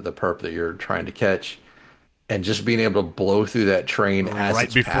the perp that you're trying to catch, and just being able to blow through that train as Right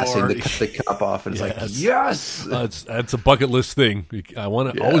it's before- passing the cop off, and it's like Yes. yes. That's a bucket list thing. I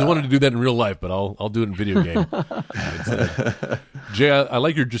always wanted to do that in real life, but I'll do it in video game. Jay, I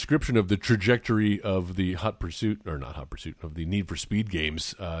like your description of the trajectory of the of the Need for Speed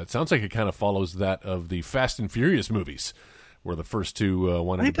games. It sounds like it kind of follows that of the Fast and Furious movies, where the first two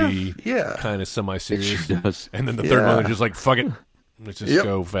wanted to be kind of semi-serious, It does. and then the third one is just like, fuck it, let's just Yep.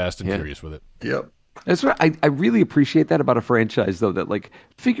 go fast and furious with it. Yep. That's what I really appreciate that about a franchise, though, that like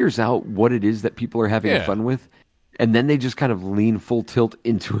figures out what it is that people are having Yeah. fun with, and then they just kind of lean full tilt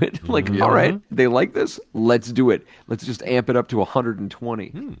into it. Like, all right, they like this, let's do it. Let's just amp it up to 120.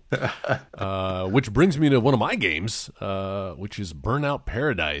 Which brings me to one of my games, which is Burnout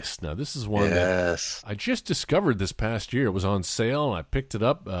Paradise. Now, this is one that Yes. I just discovered this past year. It was on sale, and I picked it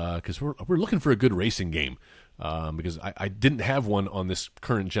up because we're looking for a good racing game. Because I didn't have one on this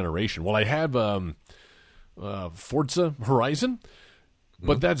current generation. Well, I have Forza Horizon,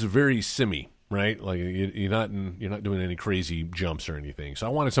 but that's very simmy, right? Like you're not doing any crazy jumps or anything. So I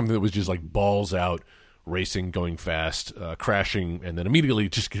wanted something that was just like balls out, racing, going fast, crashing, and then immediately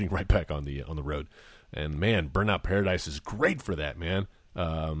just getting right back on the road. And man, Burnout Paradise is great for that, man.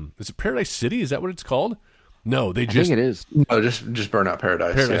 Is it Paradise City? Is that what it's called? No, they I just think it is. Oh, just Burnout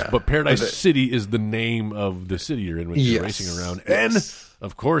Paradise. Paradise, yeah. but Paradise City is the name of the city you're in when you're racing around. Yes. And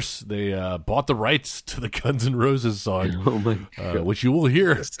of course, they bought the rights to the Guns N' Roses song, Oh my God. which you will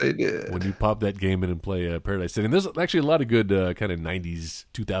hear Yes, they did. when you pop that game in and play Paradise City. And there's actually a lot of good kind of 90s,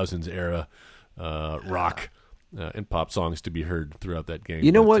 2000s era rock and pop songs to be heard throughout that game.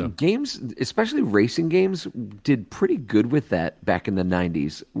 You know But, what? Games, especially racing games, did pretty good with that back in the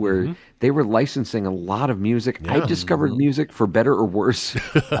 90s, where they were licensing a lot of music. I discovered music for better or worse.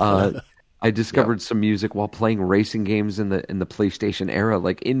 I discovered some music while playing racing games in the PlayStation era,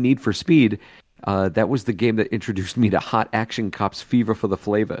 like in Need for Speed. That was the game that introduced me to Hot Action Cops Fever for the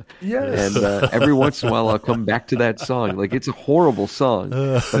Flavor. Yes. And every once in a while, I'll come back to that song. Like, it's a horrible song,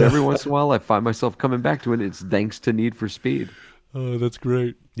 but every once in a while, I find myself coming back to it. It's thanks to Need for Speed. Oh, that's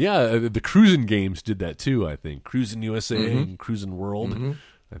great. Yeah, the Cruisin' games did that too, I think. Cruisin' USA and Cruisin' World.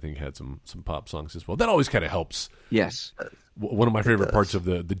 I think had some pop songs as well. That always kind of helps. Yes. One of my favorite parts of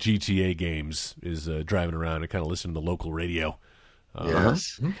the GTA games is driving around and kind of listening to the local radio.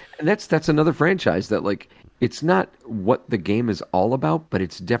 Yes. And that's another franchise that, like, it's not what the game is all about, but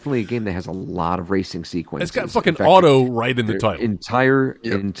it's definitely a game that has a lot of racing sequences. It's got fucking auto right in the title. Entire.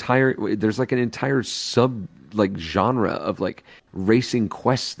 There's like an entire sub like genre of like racing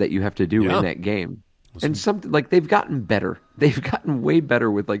quests that you have to do in that game. And something like they've gotten better. They've gotten way better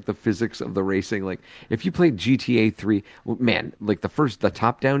with like the physics of the racing. Like if you played GTA 3, man, like the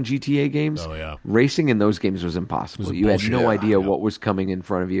top-down GTA games, racing in those games was impossible. You had no idea what was coming in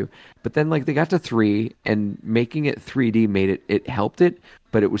front of you. But then like they got to 3 and making it 3D it helped it,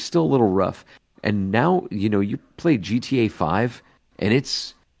 but it was still a little rough. And now, you play GTA 5 and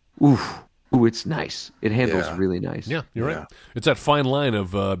it's it's nice. It handles really nice. Yeah, you're right. It's that fine line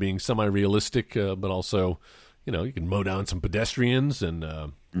of being semi-realistic, but also, you can mow down some pedestrians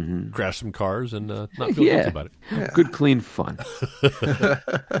and crash some cars and not feel guilty about it. Yeah. Good, clean fun.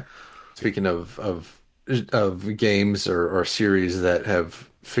 Speaking of games or series that have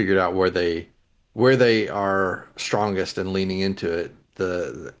figured out where they are strongest and leaning into it,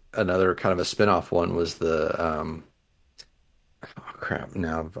 another kind of a spin-off one was the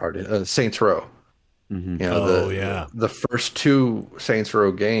now I've already Saints Row. The first 2 Saints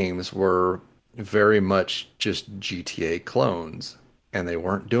Row games were very much just GTA clones, and they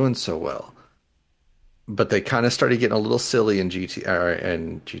weren't doing so well. But they kind of started getting a little silly in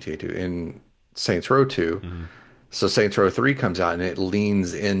GTA 2, in Saints Row 2. So Saints Row 3 comes out and it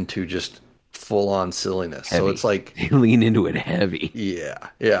leans into just full on silliness. Heavy. So it's like they lean into it heavy.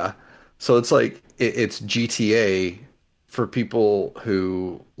 Yeah. So it's like it's GTA for people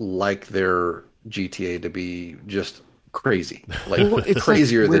who like their GTA to be just crazy, like it's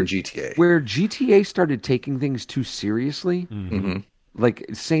crazier than GTA. Where GTA started taking things too seriously, like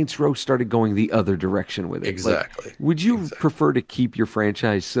Saints Row started going the other direction with it. Exactly. Like, would you prefer to keep your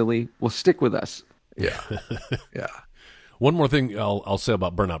franchise silly? Well, stick with us. Yeah. One more thing I'll say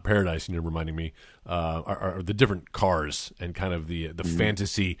about Burnout Paradise, and you're reminding me, are the different cars and kind of the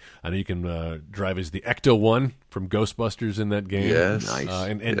fantasy. I know you can drive as the Ecto-1 from Ghostbusters in that game. Yes, nice.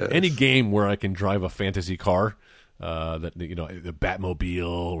 And any game where I can drive a fantasy car, the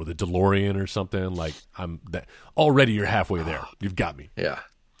Batmobile or the DeLorean or something, like already you're halfway there. You've got me. Yeah.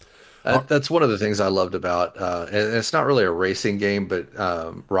 That's one of the things I loved about, and it's not really a racing game, but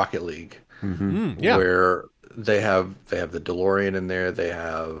Rocket League, where they have the DeLorean in there.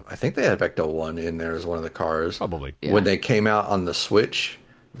 I think they have Ecto-1 in there as one of the cars. Probably. Yeah. When they came out on the Switch,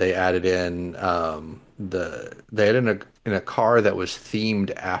 they added in in a car that was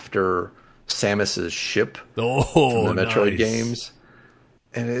themed after Samus's ship from the Metroid games,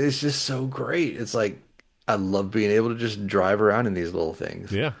 and it's just so great. It's like I love being able to just drive around in these little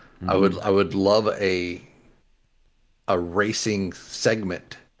things. Yeah, I would love a racing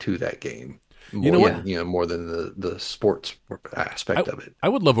segment to that game. More than the sports aspect of it. I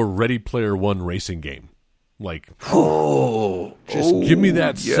would love a Ready Player One racing game. Like, give me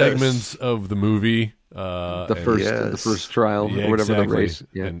that segment of the movie. The first trial or whatever the race.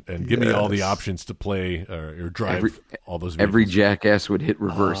 Yeah. And give me all the options to play or drive all those vehicles. Every jackass would hit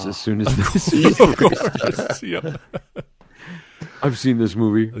reverse as soon as of course. Yep. I've seen this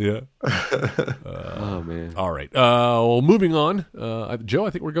movie. Yeah. Oh man. All right. Well, moving on. Joe, I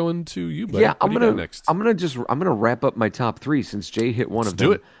think we're going to you. Buddy. Yeah, I'm gonna next. I'm gonna wrap up my top 3 since Jay hit one of them.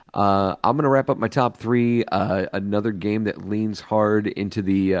 Do it. I'm gonna wrap up my top 3. Another game that leans hard into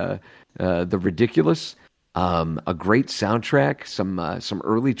the ridiculous. A great soundtrack. Some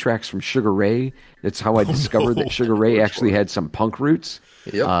early tracks from Sugar Ray. That's how I discovered that Sugar Ray actually had some punk roots.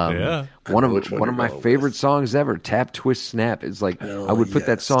 Yep. One of my favorite songs ever, Tap Twist Snap, is like I would put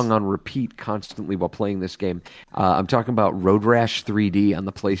that song on repeat constantly while playing this game. I'm talking about Road Rash 3D on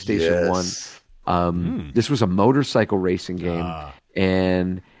the PlayStation 1. This was a motorcycle racing game,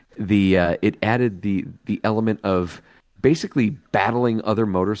 and it added the element of basically battling other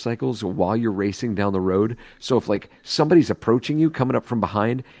motorcycles while you're racing down the road. So if like somebody's approaching you coming up from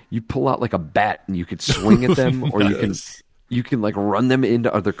behind, you pull out like a bat and you could swing at them, or you can like run them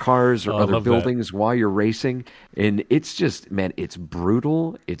into other cars or other buildings while you're racing. And it's just, man, it's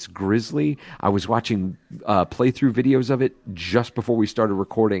brutal. It's grisly. I was watching playthrough videos of it just before we started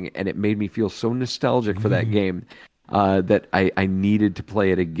recording, and it made me feel so nostalgic for that game that I needed to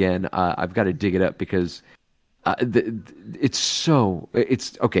play it again. I've got to dig it up because it's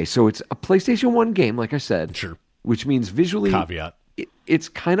okay. So it's a PlayStation 1 game, like I said. Sure. Which means visually, caveat, it's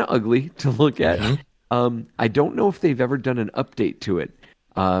kind of ugly to look at. I don't know if they've ever done an update to it,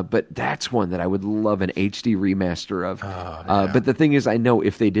 But that's one that I would love an HD remaster of. yeah. But the thing is, I know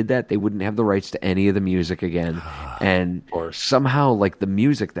if they did that, they wouldn't have the rights to any of the music again. And somehow, like the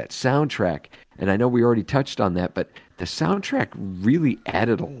music, that soundtrack, and I know we already touched on that, but the soundtrack really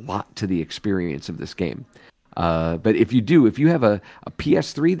added a lot to the experience of this game. But if you have a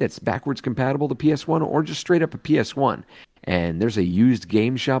PS3 that's backwards compatible to PS1, or just straight up a PS1, and there's a used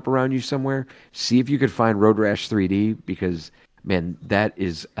game shop around you somewhere, see if you could find Road Rash 3D, because man, that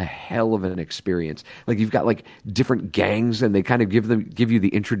is a hell of an experience. Like you've got like different gangs, and they kind of give you the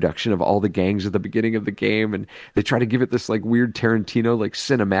introduction of all the gangs at the beginning of the game, and they try to give it this like weird Tarantino like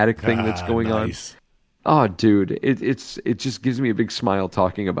cinematic thing that's going on. Oh, dude, it just gives me a big smile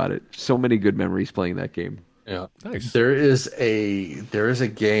talking about it. So many good memories playing that game. Yeah, nice. There is a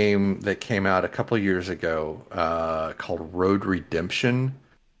game that came out a couple years ago called Road Redemption,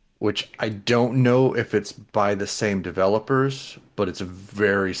 which I don't know if it's by the same developers, but it's a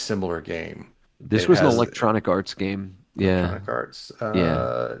very similar game. This was an Electronic Arts game. Yeah, Electronic Arts.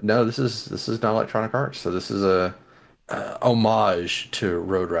 No, this is not Electronic Arts. So this is a homage to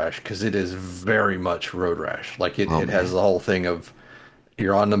Road Rash, because it is very much Road Rash. Like it has the whole thing of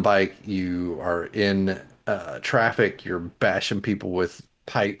you're on the bike, you are in traffic, you're bashing people with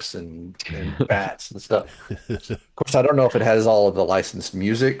pipes and bats and stuff. Of course, I don't know if it has all of the licensed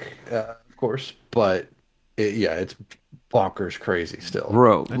music, of course, but it's bonkers crazy still,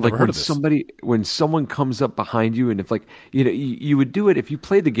 bro. Like when someone comes up behind you, and if like you would do it if you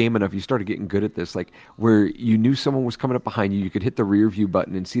played the game enough, you started getting good at this, like where you knew someone was coming up behind you, you could hit the rear view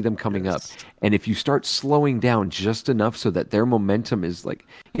button and see them coming up, and if you start slowing down just enough so that their momentum is like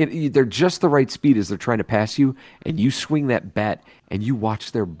they're just the right speed as they're trying to pass you, and you swing that bat and you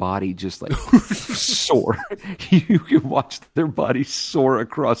watch their body just like soar. You can watch their body soar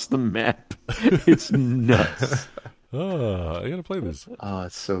across the map. It's nuts. Oh, I gotta play this. Oh,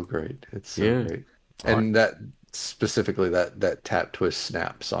 it's so great. It's so great. And that specifically that tap twist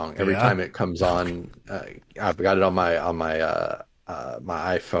snap song. Every time it comes on, I've got it on my my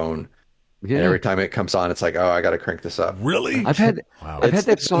iPhone. Yeah. And every time it comes on, it's like, oh, I got to crank this up. Really? I've had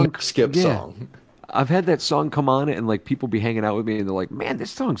that song skip song. I've had that song come on, and like people be hanging out with me, and they're like, "Man,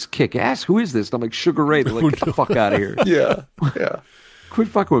 this song's kick ass. Who is this?" And I'm like, "Sugar Ray." They're like, "Get the fuck out of here." Yeah. Quit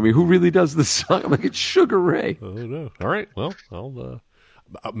fucking with me. Who really does this song? I'm like, it's Sugar Ray. Oh no! All right. Well, I'll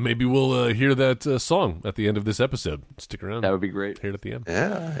maybe we'll hear that song at the end of this episode. Stick around. That would be great. Hear it at the end.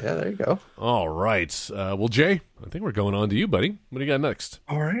 Yeah. There you go. All right. Well, Jay, I think we're going on to you, buddy. What do you got next?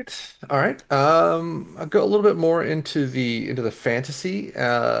 All right. I'll go a little bit more into the fantasy,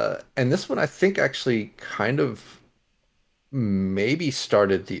 and this one I think actually kind of maybe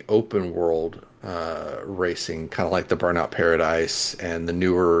started the open world racing, kind of like the Burnout Paradise and the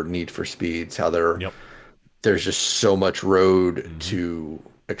newer Need for Speeds, how there's just so much road to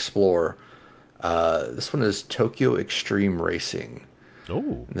explore. This one is Tokyo Extreme Racing.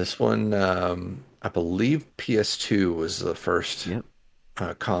 Oh, this one, I believe PS2 was the first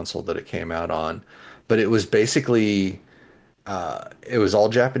console that it came out on, but it was basically it was all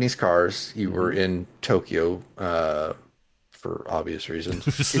Japanese cars. You were in Tokyo for obvious reasons.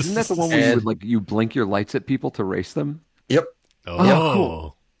 Isn't that the one where you blink your lights at people to race them? Yep. Oh, yep.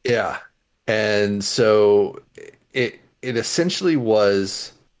 Cool. Yeah. And so it essentially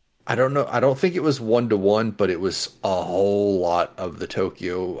was, I don't know, I don't think it was 1-to-1, but it was a whole lot of the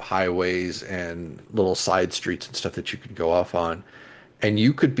Tokyo highways and little side streets and stuff that you could go off on. And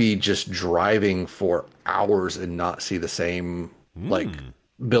you could be just driving for hours and not see the same like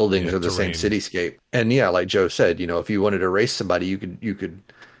buildings or the same cityscape. And like Joe said, if you wanted to race somebody, you could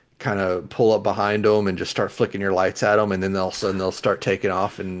kind of pull up behind them and just start flicking your lights at them, and then all of a sudden they'll start taking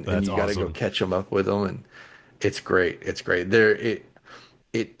off, and you got to go catch them up with them. And it's great. It's great.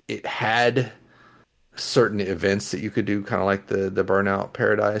 It had certain events that you could do, kind of like the Burnout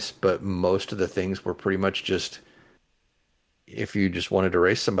Paradise, but most of the things were pretty much just, if you just wanted to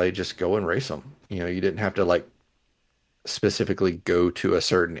race somebody, just go and race them. You didn't have to like specifically go to a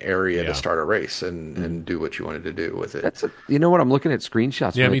certain area to start a race and do what you wanted to do with it. You know what? I'm looking at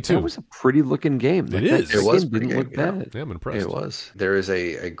screenshots. Yeah, me too. That was a pretty looking game. It is. It was didn't look bad. Yeah, I'm impressed. It was. There is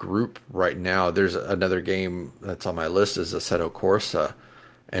a group right now. There's another game that's on my list, is Assetto Corsa.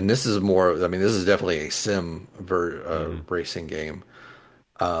 And this is this is definitely a sim racing game.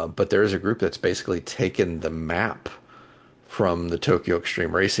 But there is a group that's basically taken the map from the Tokyo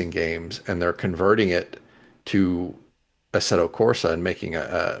Extreme Racing games, and they're converting it to Assetto Corsa and making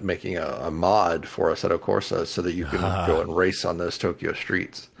a mod for Assetto Corsa so that you can go and race on those Tokyo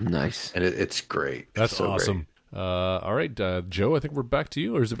streets. Nice. And it's great. That's awesome. Great. All right, Joe, I think we're back to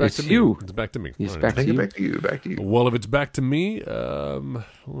you, or is it back It's to me? you. It's back to me. It's All right. back to you. Back to you. Well, if it's back to me, well,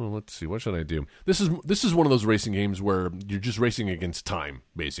 let's see. What should I do? This is one of those racing games where you're just racing against time.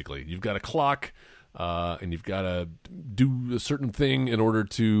 Basically, you've got a clock, and you've got to do a certain thing in order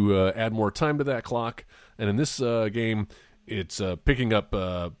to add more time to that clock. And in this game, it's picking up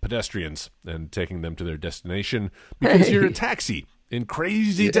pedestrians and taking them to their destination because you're a taxi in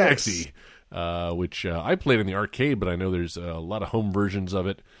Crazy Taxi. Which I played in the arcade, but I know there's a lot of home versions of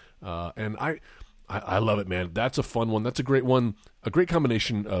it, and I love it, man. That's a fun one. That's a great one. A great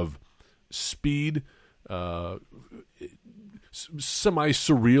combination of speed,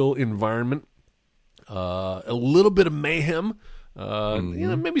 semi-surreal environment, a little bit of mayhem,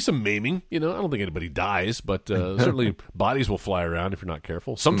 maybe some maiming. I don't think anybody dies, but certainly bodies will fly around if you're not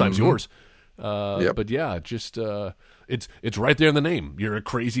careful. Sometimes yours. But yeah, just it's right there in the name. You're a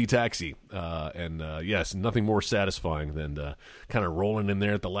crazy taxi, and yes, nothing more satisfying than kind of rolling in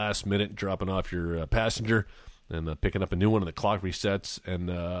there at the last minute, dropping off your passenger, and picking up a new one, and the clock resets, and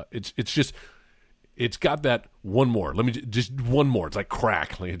it's got that one more. Let me just one more. It's like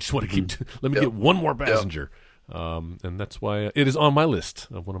crack. Like I just want to keep. Let me get one more passenger. And that's why it is on my list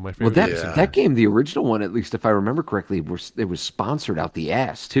of one of my favorite. Well, that game, the original one, at least if I remember correctly, it was sponsored out the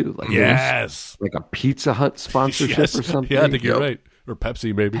ass too. Like yes, like a Pizza Hut sponsorship or something. Yeah, I think you're right. Or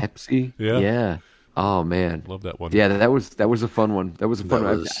Pepsi, maybe. Pepsi. Yeah. Oh man, love that one. Yeah, that was a fun one. That was a fun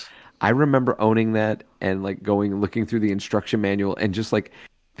one. I remember owning that and like looking through the instruction manual and just like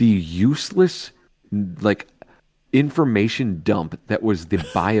the useless like information dump that was the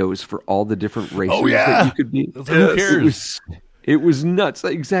bios for all the different racers that you could be. Who cares? It was nuts.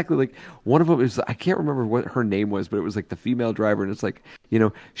 Like, exactly. Like one of them is, I can't remember what her name was, but it was like the female driver. And it's like,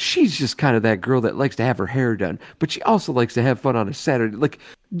 she's just kind of that girl that likes to have her hair done, but she also likes to have fun on a Saturday. Like,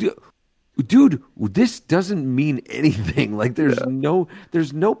 dude, this doesn't mean anything. Like there's no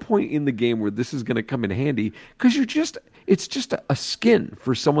point in the game where this is going to come in handy because it's just a skin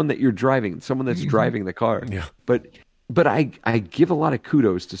for someone that you're driving, someone that's driving the car. Yeah. But I give a lot of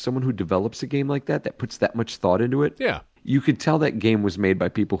kudos to someone who develops a game like that puts that much thought into it. Yeah. You could tell that game was made by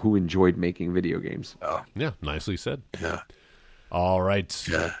people who enjoyed making video games. Oh. Yeah, nicely said. Yeah. All right.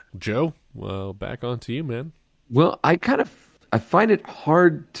 Yeah. Joe, well, back on to you, man. Well, I find it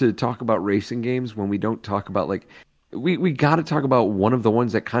hard to talk about racing games when we don't talk about we got to talk about one of the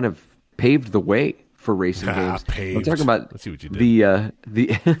ones that kind of paved the way for racing games. Paved. I'm talking about Let's see what you did.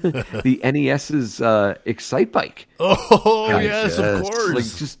 the NES's Excite Bike. Oh, yes, of course. Like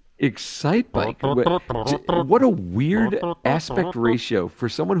just Excite Bike. What a weird aspect ratio for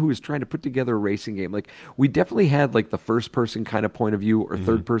someone who is trying to put together a racing game. Like we definitely had like the first person kind of point of view or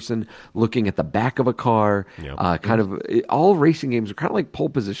third person looking at the back of a car. Yep. All racing games are kind of like pole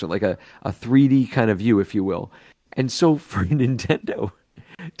position, like a 3D kind of view, if you will. And so for Nintendo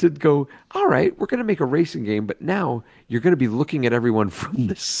to go, all right, we're going to make a racing game, but now you're going to be looking at everyone from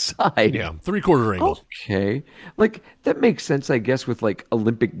the side. Yeah, 3/4 angle. Okay. Like, that makes sense, I guess, with, like,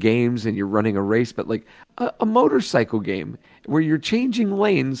 Olympic Games and you're running a race, but, like, a motorcycle game where you're changing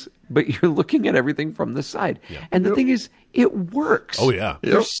lanes, but you're looking at everything from the side. Yeah. And the thing is, it works. Oh, yeah.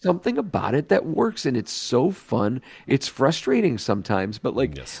 There's something about it that works, and it's so fun. It's frustrating sometimes, but,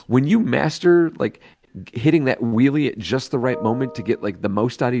 like, when you master, like, hitting that wheelie at just the right moment to get like the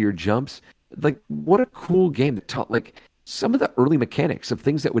most out of your jumps, like what a cool game that taught like some of the early mechanics of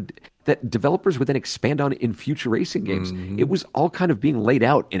things that developers would then expand on in future racing games. It was all kind of being laid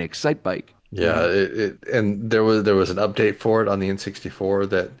out in Excite Bike. Yeah, and there was an update for it on the N64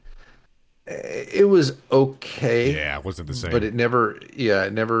 that it was okay. Yeah, it wasn't the same. But it never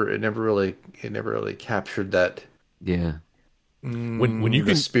really captured that. Yeah. When you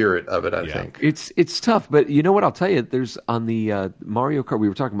the can spirit of it, I think it's tough, but you know what? I'll tell you. There's on the Mario Kart. We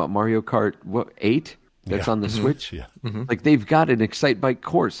were talking about Mario Kart 8. That's on the Switch. Yeah. Like they've got an Excite Bike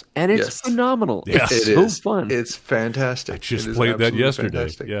course, and it's phenomenal. Yeah. It's so fun. It's fantastic. I just played that yesterday.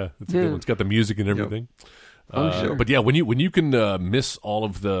 Fantastic. Yeah, it's a good one. It's got the music and everything. Sure. But yeah, when you can miss all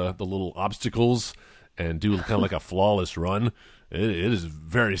of the little obstacles and do kind of like a flawless run, it is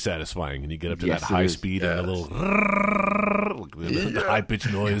very satisfying. And you get up to that high speed and the little the high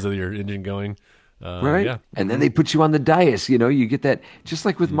pitched noise of your engine going. Right. Yeah. And then they put you on the dais, you get that, just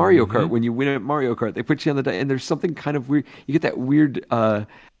like with Mario Kart, when you win at Mario Kart, they put you on the dais, and there's something kind of weird. You get that weird, like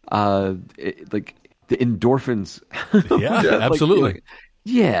the endorphins. Yeah, absolutely.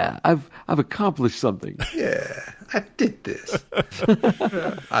 Yeah, I've accomplished something. Yeah, I did this.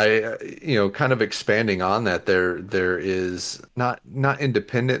 Kind of expanding on that, there is not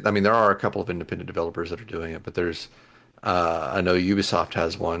independent. I mean, there are a couple of independent developers that are doing it, but there's, I know Ubisoft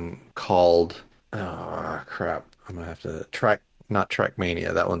has one called Oh crap! I'm gonna have to not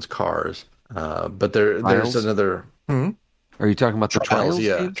Trackmania. That one's Cars. But there's Trials? another Are you talking about the Trials. Trials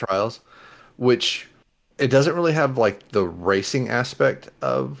Yeah, game? Trials, which it doesn't really have like the racing aspect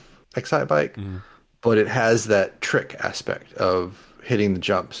of Excite Bike, but it has that trick aspect of hitting the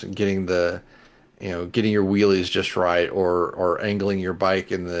jumps and getting getting your wheelies just right, or angling your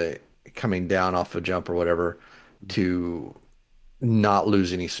bike in the coming down off a jump or whatever to not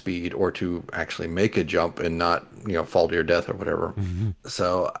lose any speed, or to actually make a jump and not fall to your death or whatever.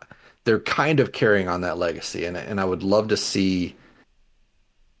 So they're kind of carrying on that legacy, and I would love to see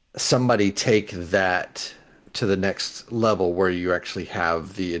somebody take that to the next level where you actually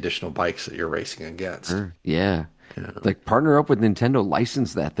have the additional bikes that you're racing against. Sure. Yeah. Like partner up with Nintendo,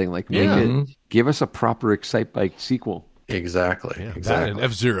 license that thing. Like make it, give us a proper Excite Bike sequel. Exactly. Yeah, that Exactly. and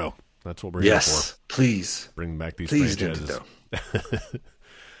F-Zero. That's what we're here for. Yes, please. Bring back these Please, franchises. Nintendo.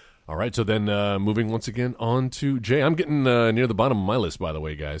 All right, so then moving once again on to Jay. I'm getting near the bottom of my list, by the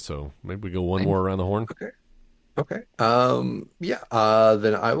way, guys. So maybe we go one more around the horn. Okay. Yeah.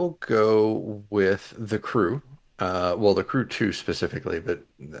 Then I will go with The Crew. Well, The Crew 2 specifically, but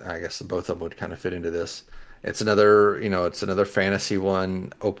I guess both of them would kind of fit into this. It's another fantasy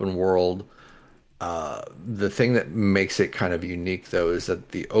one, open world. The thing that makes it kind of unique, though, is that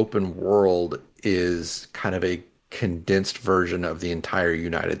the open world is kind of a condensed version of the entire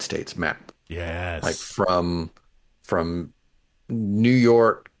United States map. Yes. Like from New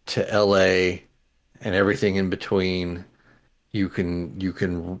York to LA and everything in between, you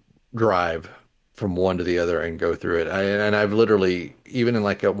can drive from one to the other and go through it. And I've literally, even in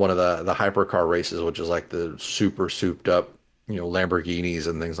like one of the hypercar races, which is like the super souped up, Lamborghinis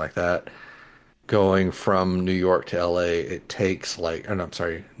and things like that, going from New York to LA, it takes like, oh no, I'm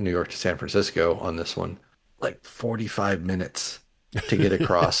sorry, New York to San Francisco on this one, like 45 minutes to get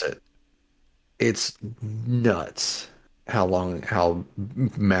across it. It's nuts how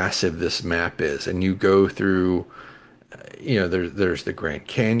massive this map is. And you go through, there's the Grand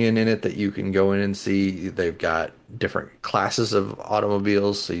Canyon in it that you can go in and see. They've got different classes of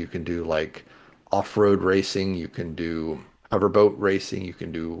automobiles, so you can do like off-road racing, you can do hoverboat racing, you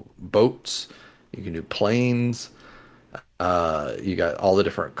can do boats, you can do planes. You got all the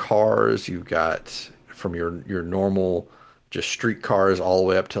different cars. You got from your normal just street cars all the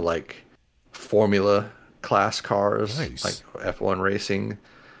way up to like Formula class cars, Nice. like F1 racing.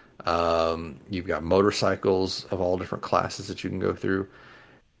 You've got motorcycles of all different classes that you can go through.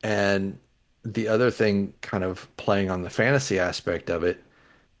 And the other thing, kind of playing on the fantasy aspect of it,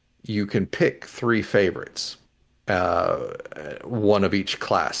 you can pick three favorites, one of each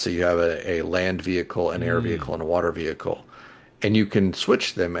class. So you have a land vehicle, an air vehicle, and a water vehicle. And you can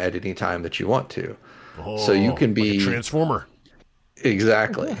switch them at any time that you want to. So you can like be a transformer.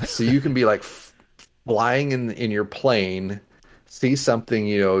 exactly. So you can be like flying in your plane, see something,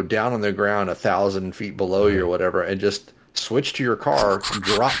 down on the ground 1,000 feet below you or whatever, and just switch to your car,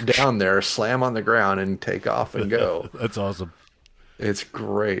 drop down there, slam on the ground, and take off and go. That's awesome. It's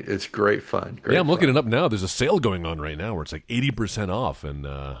great. It's great fun. Great Yeah, I'm looking fun. it up now. There's a sale going on right now where it's like 80% off, and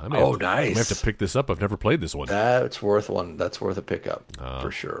I may Oh, have, I may have nice. to pick this up. I've never played this one. That's worth one. That's worth a pickup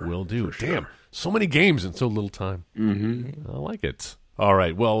for sure. Will do. For sure. Damn, so many games in so little time. I like it. All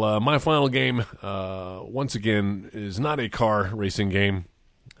right. Well, my final game, once again, is not a car racing game.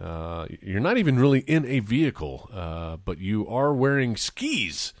 You're not even really in a vehicle, but you are wearing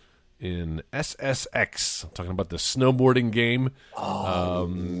skis in SSX. I'm talking about the snowboarding game.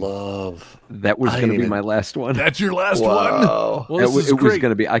 Love. That was I going to didn't be even- my last one. That's your last Wow. one? Well, this is it was great.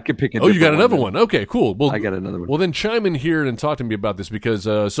 going to be. I could pick a Oh, you got different another one. one. Okay, cool. Well, I got another one. Well, then chime in here and talk to me about this because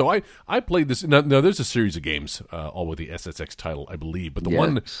so I played this. Now, there's a series of games, all with the SSX title, I believe. But the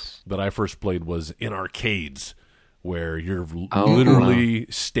one Yes. that I first played was in arcades, where you're Oh, literally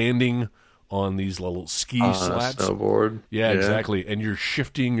standing on these little ski slats. Snowboard. Yeah, exactly. And you're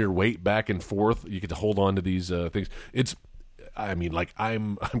shifting your weight back and forth. You get to hold on to these things. I mean, like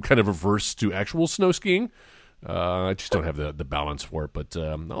I'm kind of averse to actual snow skiing. I just don't have the balance for it. But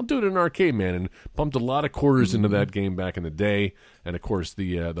I'll do it in an arcade, man, and pumped a lot of quarters into that game back in the day. And of course,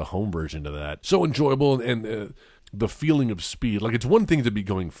 the home version of that. So enjoyable, and the feeling of speed. Like it's one thing to be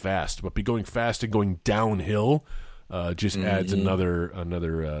going fast, but be going fast and going downhill just adds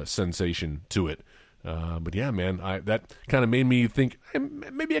another sensation to it. But yeah, man, that kind of made me think hey,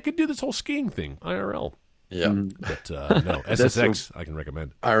 maybe I could do this whole skiing thing IRL. Yeah. But no, SSX I can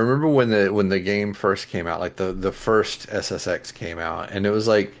recommend. I remember when the game first came out, like the first SSX came out, and it was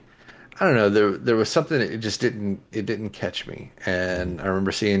like I don't know, there was something that it didn't catch me. And I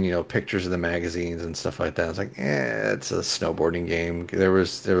remember seeing, pictures of the magazines and stuff like that. I was like, it's a snowboarding game. There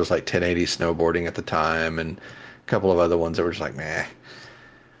was like 1080 snowboarding at the time and a couple of other ones that were just like, meh.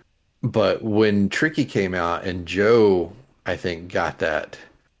 But when Tricky came out and Joe, I think, got that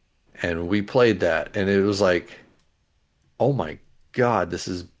and we played that and it was like, oh my God, this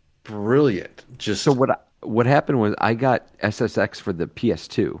is brilliant. Just So what happened was I got SSX for the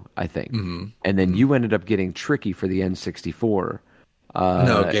PS2, I think, and then you ended up getting Tricky for the N64.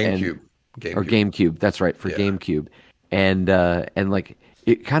 no, GameCube. Or GameCube. That's right, for GameCube, and like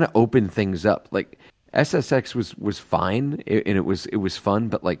it kind of opened things up. Like SSX was fine, and it was fun,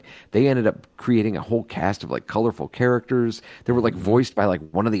 but like they ended up creating a whole cast of like colorful characters. They were like voiced by like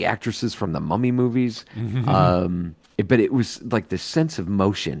one of the actresses from the Mummy movies. But it was like this sense of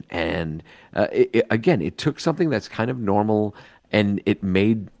motion, and again, it took something that's kind of normal and it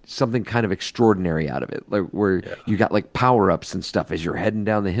made something kind of extraordinary out of it, like where you got like power ups and stuff as you're heading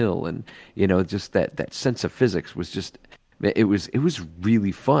down the hill, and just that sense of physics was just it was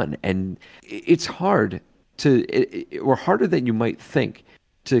really fun, and it's hard or harder than you might think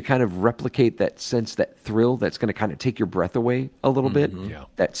to kind of replicate that sense, that thrill that's going to kind of take your breath away a little bit,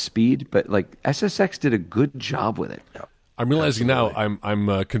 that speed. But like SSX did a good job with it. Yeah. I'm realizing now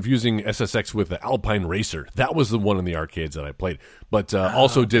I'm confusing SSX with the Alpine Racer. That was the one in the arcades that I played, but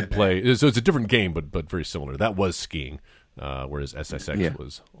also did play. So it's a different game, but very similar. That was skiing, whereas SSX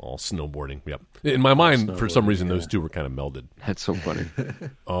was all snowboarding. Yep. In my mind, for some reason, those two were kind of melded. That's so funny.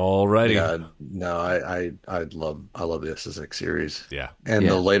 Alrighty. Yeah, no, I love the SSX series. Yeah, and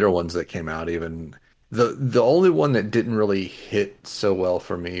the later ones that came out, even the only one that didn't really hit so well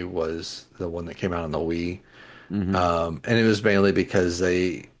for me was the one that came out on the Wii. And it was mainly because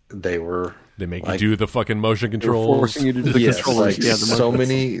they make you do the fucking motion controls, forcing you to do the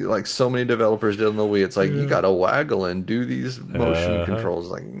controllers. Like so many developers did on the Wii. It's like you gotta waggle and do these motion controls.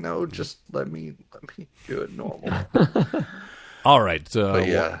 Like, no, just let me do it normal. All right,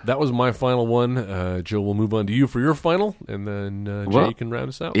 that was my final one. Joe, we'll move on to you for your final, and then Jay can round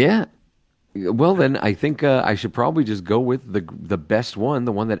us out. Yeah. Well, then I think I should probably just go with the best one,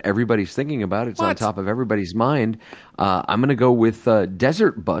 the one that everybody's thinking about. It's on top of everybody's mind. I'm going to go with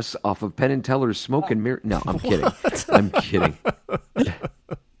Desert Bus off of Penn and Teller's Smoke and Mirror. No, I'm kidding. I'm kidding.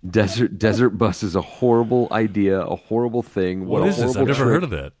 Desert Bus is a horrible idea, a horrible thing. What is this? I've never heard of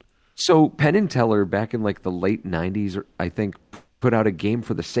that. So Penn and Teller, back in like the late 90s, I think, put out a game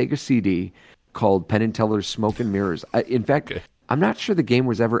for the Sega CD called Penn and Teller's Smoke and Mirrors. In fact, I'm not sure the game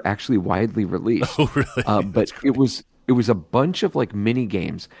was ever actually widely released. Oh, really? But it was a bunch of like mini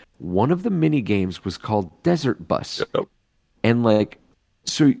games. One of the mini games was called Desert Bus, and like,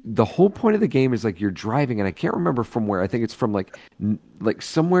 so the whole point of the game is like you're driving, and I can't remember from where. I think it's from like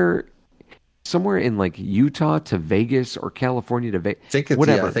somewhere in like Utah to Vegas or California to Vegas. I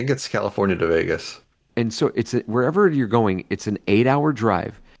think it's California to Vegas. And so wherever you're going, it's an 8-hour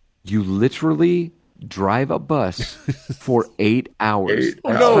drive. You literally drive a bus for 8 hours.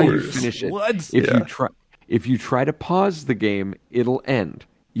 That's how you finish it. What? If you try to pause the game, it'll end.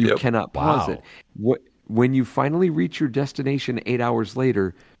 You cannot pause it. When you finally reach your destination 8 hours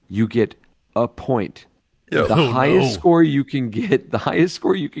later, you get a point. The highest score you can get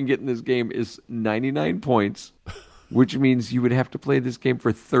in this game is 99 points, which means you would have to play this game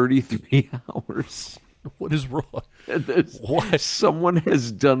for 33 hours. What is wrong? What? Someone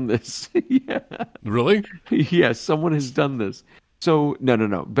has done this. Yeah. Really? Yeah, someone has done this. So,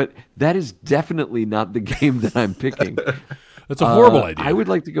 no. But that is definitely not the game that I'm picking. That's a horrible idea. I'd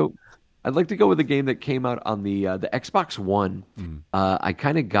like to go with a game that came out on the Xbox One. I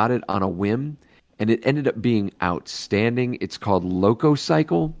kind of got it on a whim, and it ended up being outstanding. It's called Loco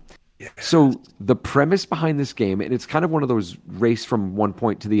Cycle. Yeah. So the premise behind this game, and it's kind of one of those race from one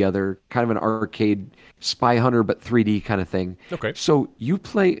point to the other, kind of an arcade Spy Hunter but 3D kind of thing. Okay. So you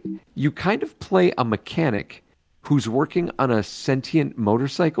kind of play a mechanic who's working on a sentient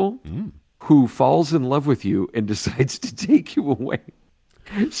motorcycle who falls in love with you and decides to take you away.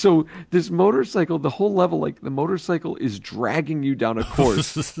 So this motorcycle, the whole level, like the motorcycle is dragging you down a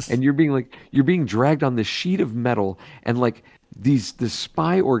course and you're being dragged on this sheet of metal, and like the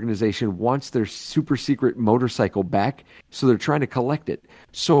spy organization wants their super secret motorcycle back, so they're trying to collect it.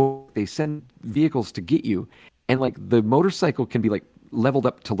 So they send vehicles to get you, and like the motorcycle can be like leveled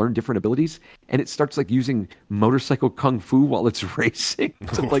up to learn different abilities, and it starts like using motorcycle kung fu while it's racing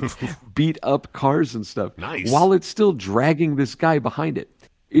to like beat up cars and stuff. Nice. While it's still dragging this guy behind it.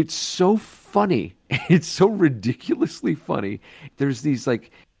 It's so funny. It's so ridiculously funny. There's these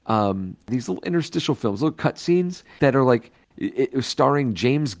like these little interstitial films, little cutscenes that are like It was starring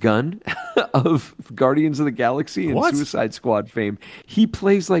James Gunn of Guardians of the Galaxy and What? Suicide Squad fame. He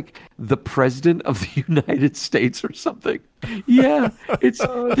plays like the president of the United States or something. Yeah, it's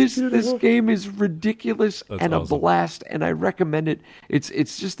this game is ridiculous and awesome. a blast, and I recommend it.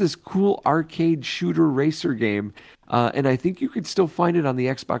 It's just this cool arcade shooter racer game, and I think you could still find it on the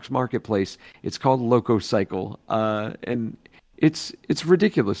Xbox Marketplace. It's called Loco Cycle, and it's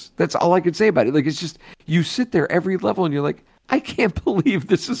ridiculous. That's all I can say about it. Like, it's just, you sit there every level and you're like, I can't believe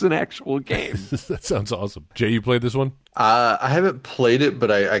this is an actual game. That sounds awesome. Jay, you played this one? I haven't played it,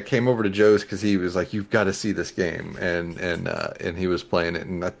 but I came over to Joe's because he was like, "You've got to see this game," and he was playing it,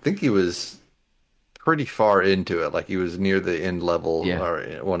 and I think he was pretty far into it. Like, he was near the end level, Yeah.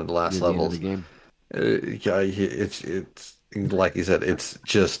 or one of the last Near the end of levels. the game. It's like you said, it's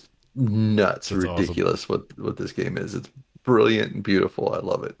just nuts, That's ridiculous what this game is. It's brilliant and beautiful. I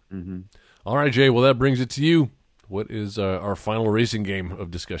love it. All right, Jay. Well, that brings it to you. What is our final racing game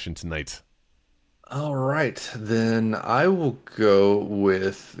of discussion tonight? All right, then I will go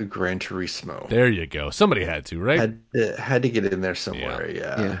with Gran Turismo. There you go. Somebody had to, right? Had to get it in there somewhere.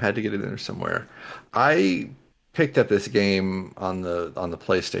 Yeah. Had to get it in there somewhere. I picked up this game on the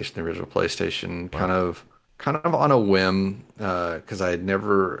PlayStation, the original PlayStation, kind of on a whim, because I had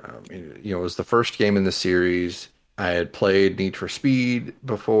never, it was the first game in the series. I had played Need for Speed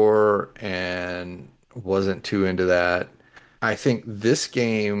before and wasn't too into that. I think this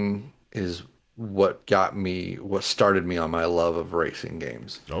game is what started me on my love of racing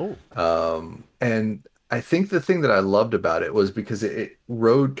games. Oh. And I think the thing that I loved about it was because it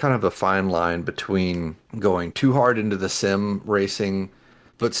rode kind of a fine line between going too hard into the sim racing,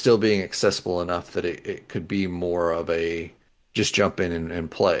 but still being accessible enough that it could be more of a just jump in and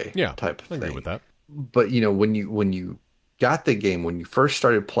play type of I thing. agree with that. But when you got the game, when you first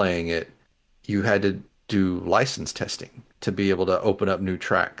started playing it, you had to do license testing to be able to open up new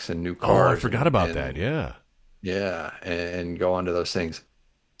tracks and new cars. Oh, I forgot about that. Yeah. Yeah, and go onto those things.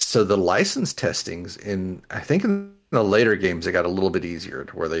 So the license testings I think in the later games it got a little bit easier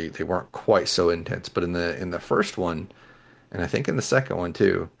to where they weren't quite so intense. But in the first one, and I think in the second one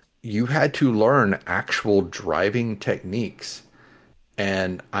too, you had to learn actual driving techniques.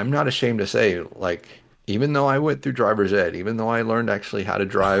 And I'm not ashamed to say, like, even though I went through driver's ed, even though I learned actually how to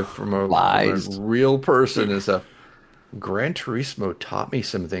drive from a real person and stuff, Gran Turismo taught me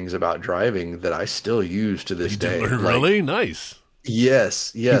some things about driving that I still use to this day. Like, Really? Nice.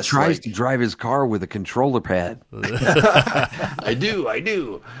 Yes. He tries to drive his car with a controller pad. I do. That'd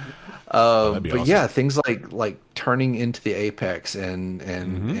be But awesome. yeah, things like turning into the apex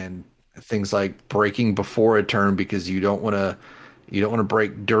and things like braking before a turn because you don't want to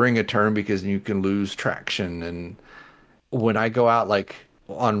brake during a turn because you can lose traction. And when I go out like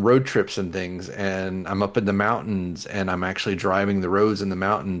on road trips and things, and I'm up in the mountains and I'm actually driving the roads in the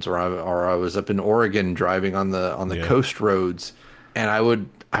mountains, or I was up in Oregon driving on the coast roads, and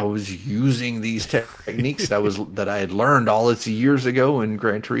I was using these techniques that I had learned all these years ago in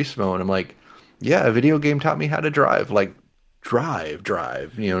Gran Turismo, and I'm like, yeah, a video game taught me how to drive, like drive,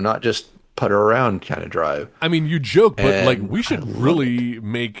 not just putter around kind of drive. I mean, you joke, but And like we should really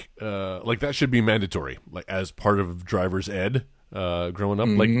make like that should be mandatory, like as part of driver's ed. Growing up,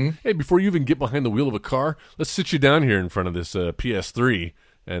 like, hey, before you even get behind the wheel of a car, let's sit you down here in front of this PS3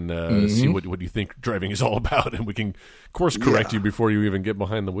 and see what you think driving is all about, and we can course correct you before you even get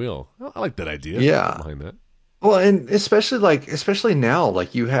behind the wheel. I like that idea. Yeah. Behind that. Well, and especially now,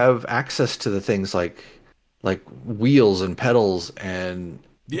 like you have access to the things like wheels and pedals, and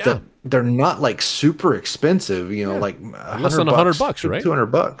they're not like super expensive, like less than $100, right?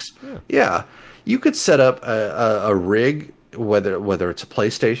 $200. Yeah. You could set up a rig, whether it's a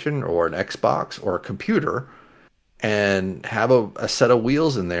PlayStation or an Xbox or a computer, and have a set of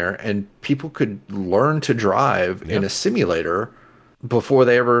wheels in there, and people could learn to drive in a simulator before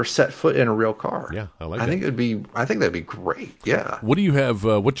they ever set foot in a real car. Yeah, I think that'd be great. Yeah. What do you have?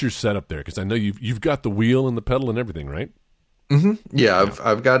 What's your setup there? Because I know you've got the wheel and the pedal and everything, right? Yeah,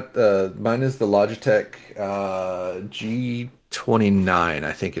 I've got mine is the Logitech G29,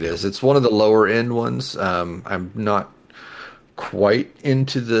 I think it is. It's one of the lower end ones. I'm not quite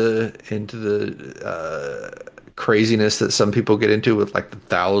into the craziness that some people get into with like the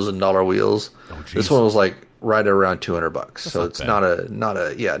 $1,000 wheels. This one was like right around $200, so it's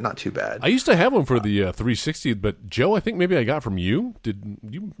not too bad. I used to have one for the 360, but Joe, I think maybe I got from you. Did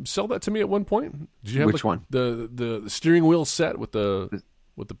you sell that to me at one point? Did you have Which one? The steering wheel set with the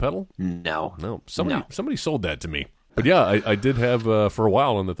pedal? No. Somebody sold that to me. But yeah, I did have for a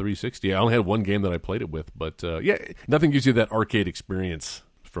while on the 360. I only had one game that I played it with, but nothing gives you that arcade experience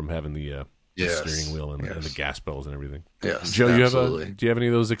from having the Yes. steering wheel and the gas pedals and everything. Yes, Joe, absolutely. do you have any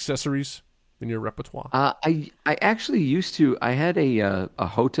of those accessories in your repertoire? I actually used to. I had a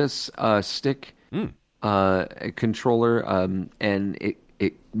HOTAS stick a controller, and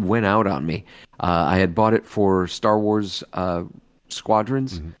it went out on me. I had bought it for Star Wars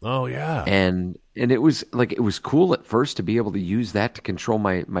Squadrons. Mm-hmm. Oh yeah, and it was cool at first to be able to use that to control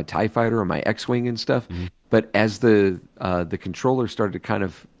my TIE fighter or my X-wing and stuff. Mm-hmm. But as the controller started to kind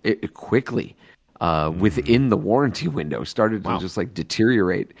of it quickly within the warranty window started to just like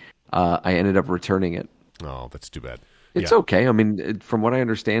deteriorate, I ended up returning it. Oh, that's too bad. It's okay. I mean, from what I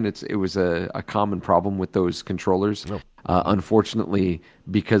understand, it was a common problem with those controllers. No. Unfortunately,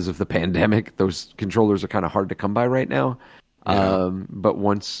 because of the pandemic, those controllers are kind of hard to come by right now. Yeah. But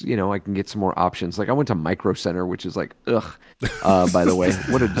once, I can get some more options. Like I went to Micro Center, which is like, ugh, by the way,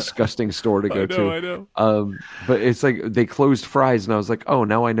 what a disgusting store to go to. I know. But it's like they closed Fry's and I was like, oh,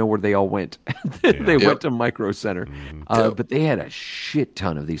 now I know where they all went. They went to Micro Center. But they had a shit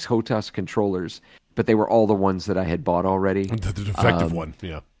ton of these HOTAS controllers, but they were all the ones that I had bought already. The defective one.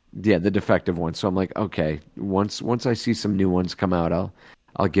 Yeah. Yeah. The defective one. So I'm like, okay, once I see some new ones come out,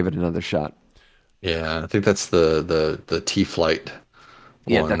 I'll give it another shot. Yeah, I think that's the T-Flight.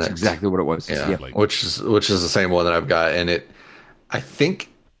 Yeah, that's exactly what it was. Yeah, which is the same one that I've got, and I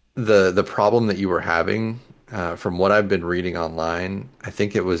think the problem that you were having, from what I've been reading online, I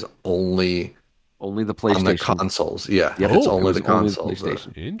think it was only the PlayStation on the consoles. Yeah, it's only the consoles.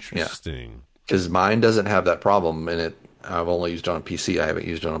 PlayStation. Interesting. Because mine doesn't have that problem, and I've only used it on PC. I haven't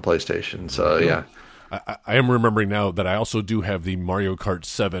used it on a PlayStation. So yeah. I am remembering now that I also do have the Mario Kart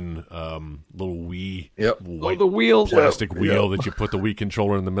 7 little Wii white the wheel. plastic wheel that you put the Wii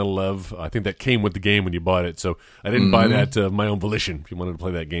controller in the middle of. I think that came with the game when you bought it, so I didn't buy that of my own volition. If you wanted to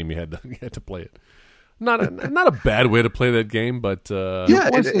play that game, you had to play it. Not a bad way to play that game, but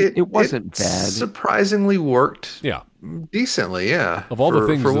it wasn't bad. Surprisingly worked. Yeah, decently. Yeah, of all the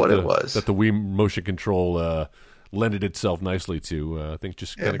things for that what it was, that the Wii motion control lended itself nicely to, I think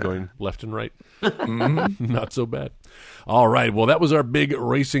just kind of going left and right. Not so bad. All right. Well, that was our big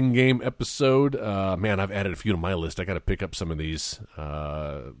racing game episode. Man, I've added a few to my list. I got to pick up some of these.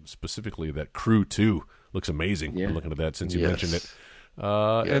 Specifically, that Crew 2 looks amazing. Yeah. I'm looking at that since you mentioned it.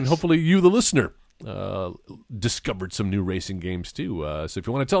 And hopefully you, the listener, discovered some new racing games too. So if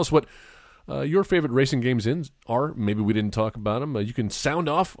you want to tell us what your favorite racing games are, maybe we didn't talk about them, you can sound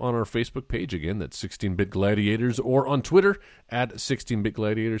off on our Facebook page. Again, that's 16-Bit Gladiators, or on Twitter at 16-Bit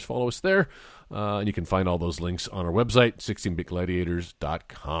Gladiators. Follow us there, and you can find all those links on our website,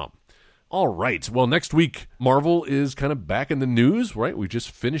 16bitgladiators.com. All right. Well, next week, Marvel is kind of back in the news, right? We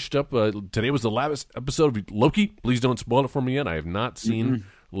just finished up. Today was the last episode of Loki. Please don't spoil it for me yet. I have not seen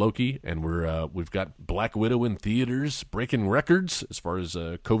Loki, and we've got Black Widow in theaters, breaking records as far as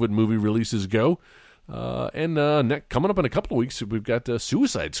COVID movie releases go. And coming up in a couple of weeks, we've got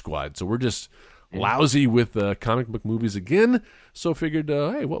Suicide Squad. So we're just lousy with comic book movies again. So figured,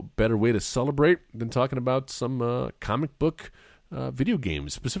 hey, what better way to celebrate than talking about some comic book video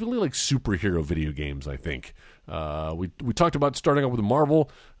games, specifically like superhero video games, I think. We talked about starting off with Marvel,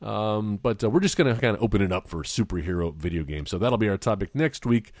 but we're just going to kind of open it up for superhero video games. So that'll be our topic next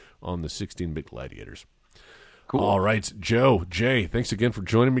week on the 16-Bit Gladiators. Cool. All right, Joe, Jay, thanks again for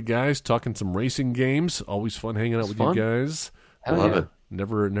joining me, guys, talking some racing games. Always fun hanging out with you guys. I love it.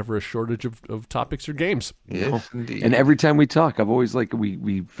 Never a shortage of topics or games. Yes, indeed. And every time we talk, I've always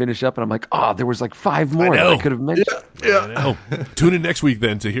we finish up and I'm like, there was like 5 more that I could have mentioned. Yeah. I know. Tune in next week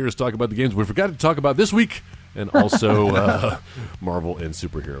then to hear us talk about the games we forgot to talk about this week, and also Marvel and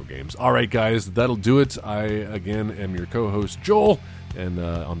superhero games. All right, guys, that'll do it. I, again, am your co-host, Joel. And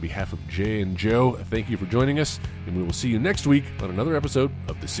on behalf of Jay and Joe, thank you for joining us. And we will see you next week on another episode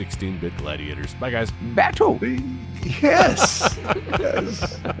of the 16-Bit Gladiators. Bye, guys. Battle. Yes.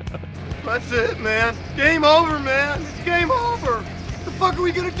 Yes. That's it, man. Game over, man. It's game over. What the fuck are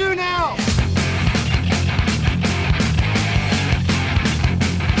we going to do now?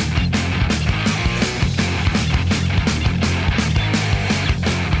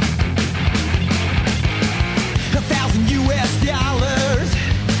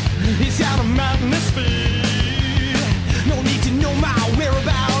 It's out of mountain speed. No need to know my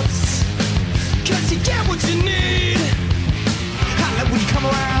whereabouts, 'cause you get what you need. I love when you come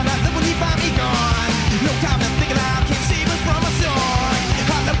around, I love when you find me gone. No time to think it out, can't save us from a sword.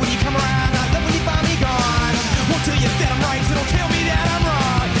 I love when you come around, I love when you find me gone. Won't tell you that I'm right, so don't tell me that I'm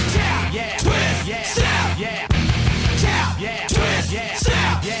wrong. Tap, yeah, twist, yeah, snap, yeah. Tap, yeah, twist, yeah,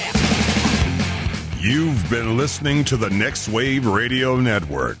 snap, yeah. You've been listening to the Next Wave Radio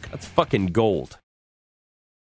Network. That's fucking gold.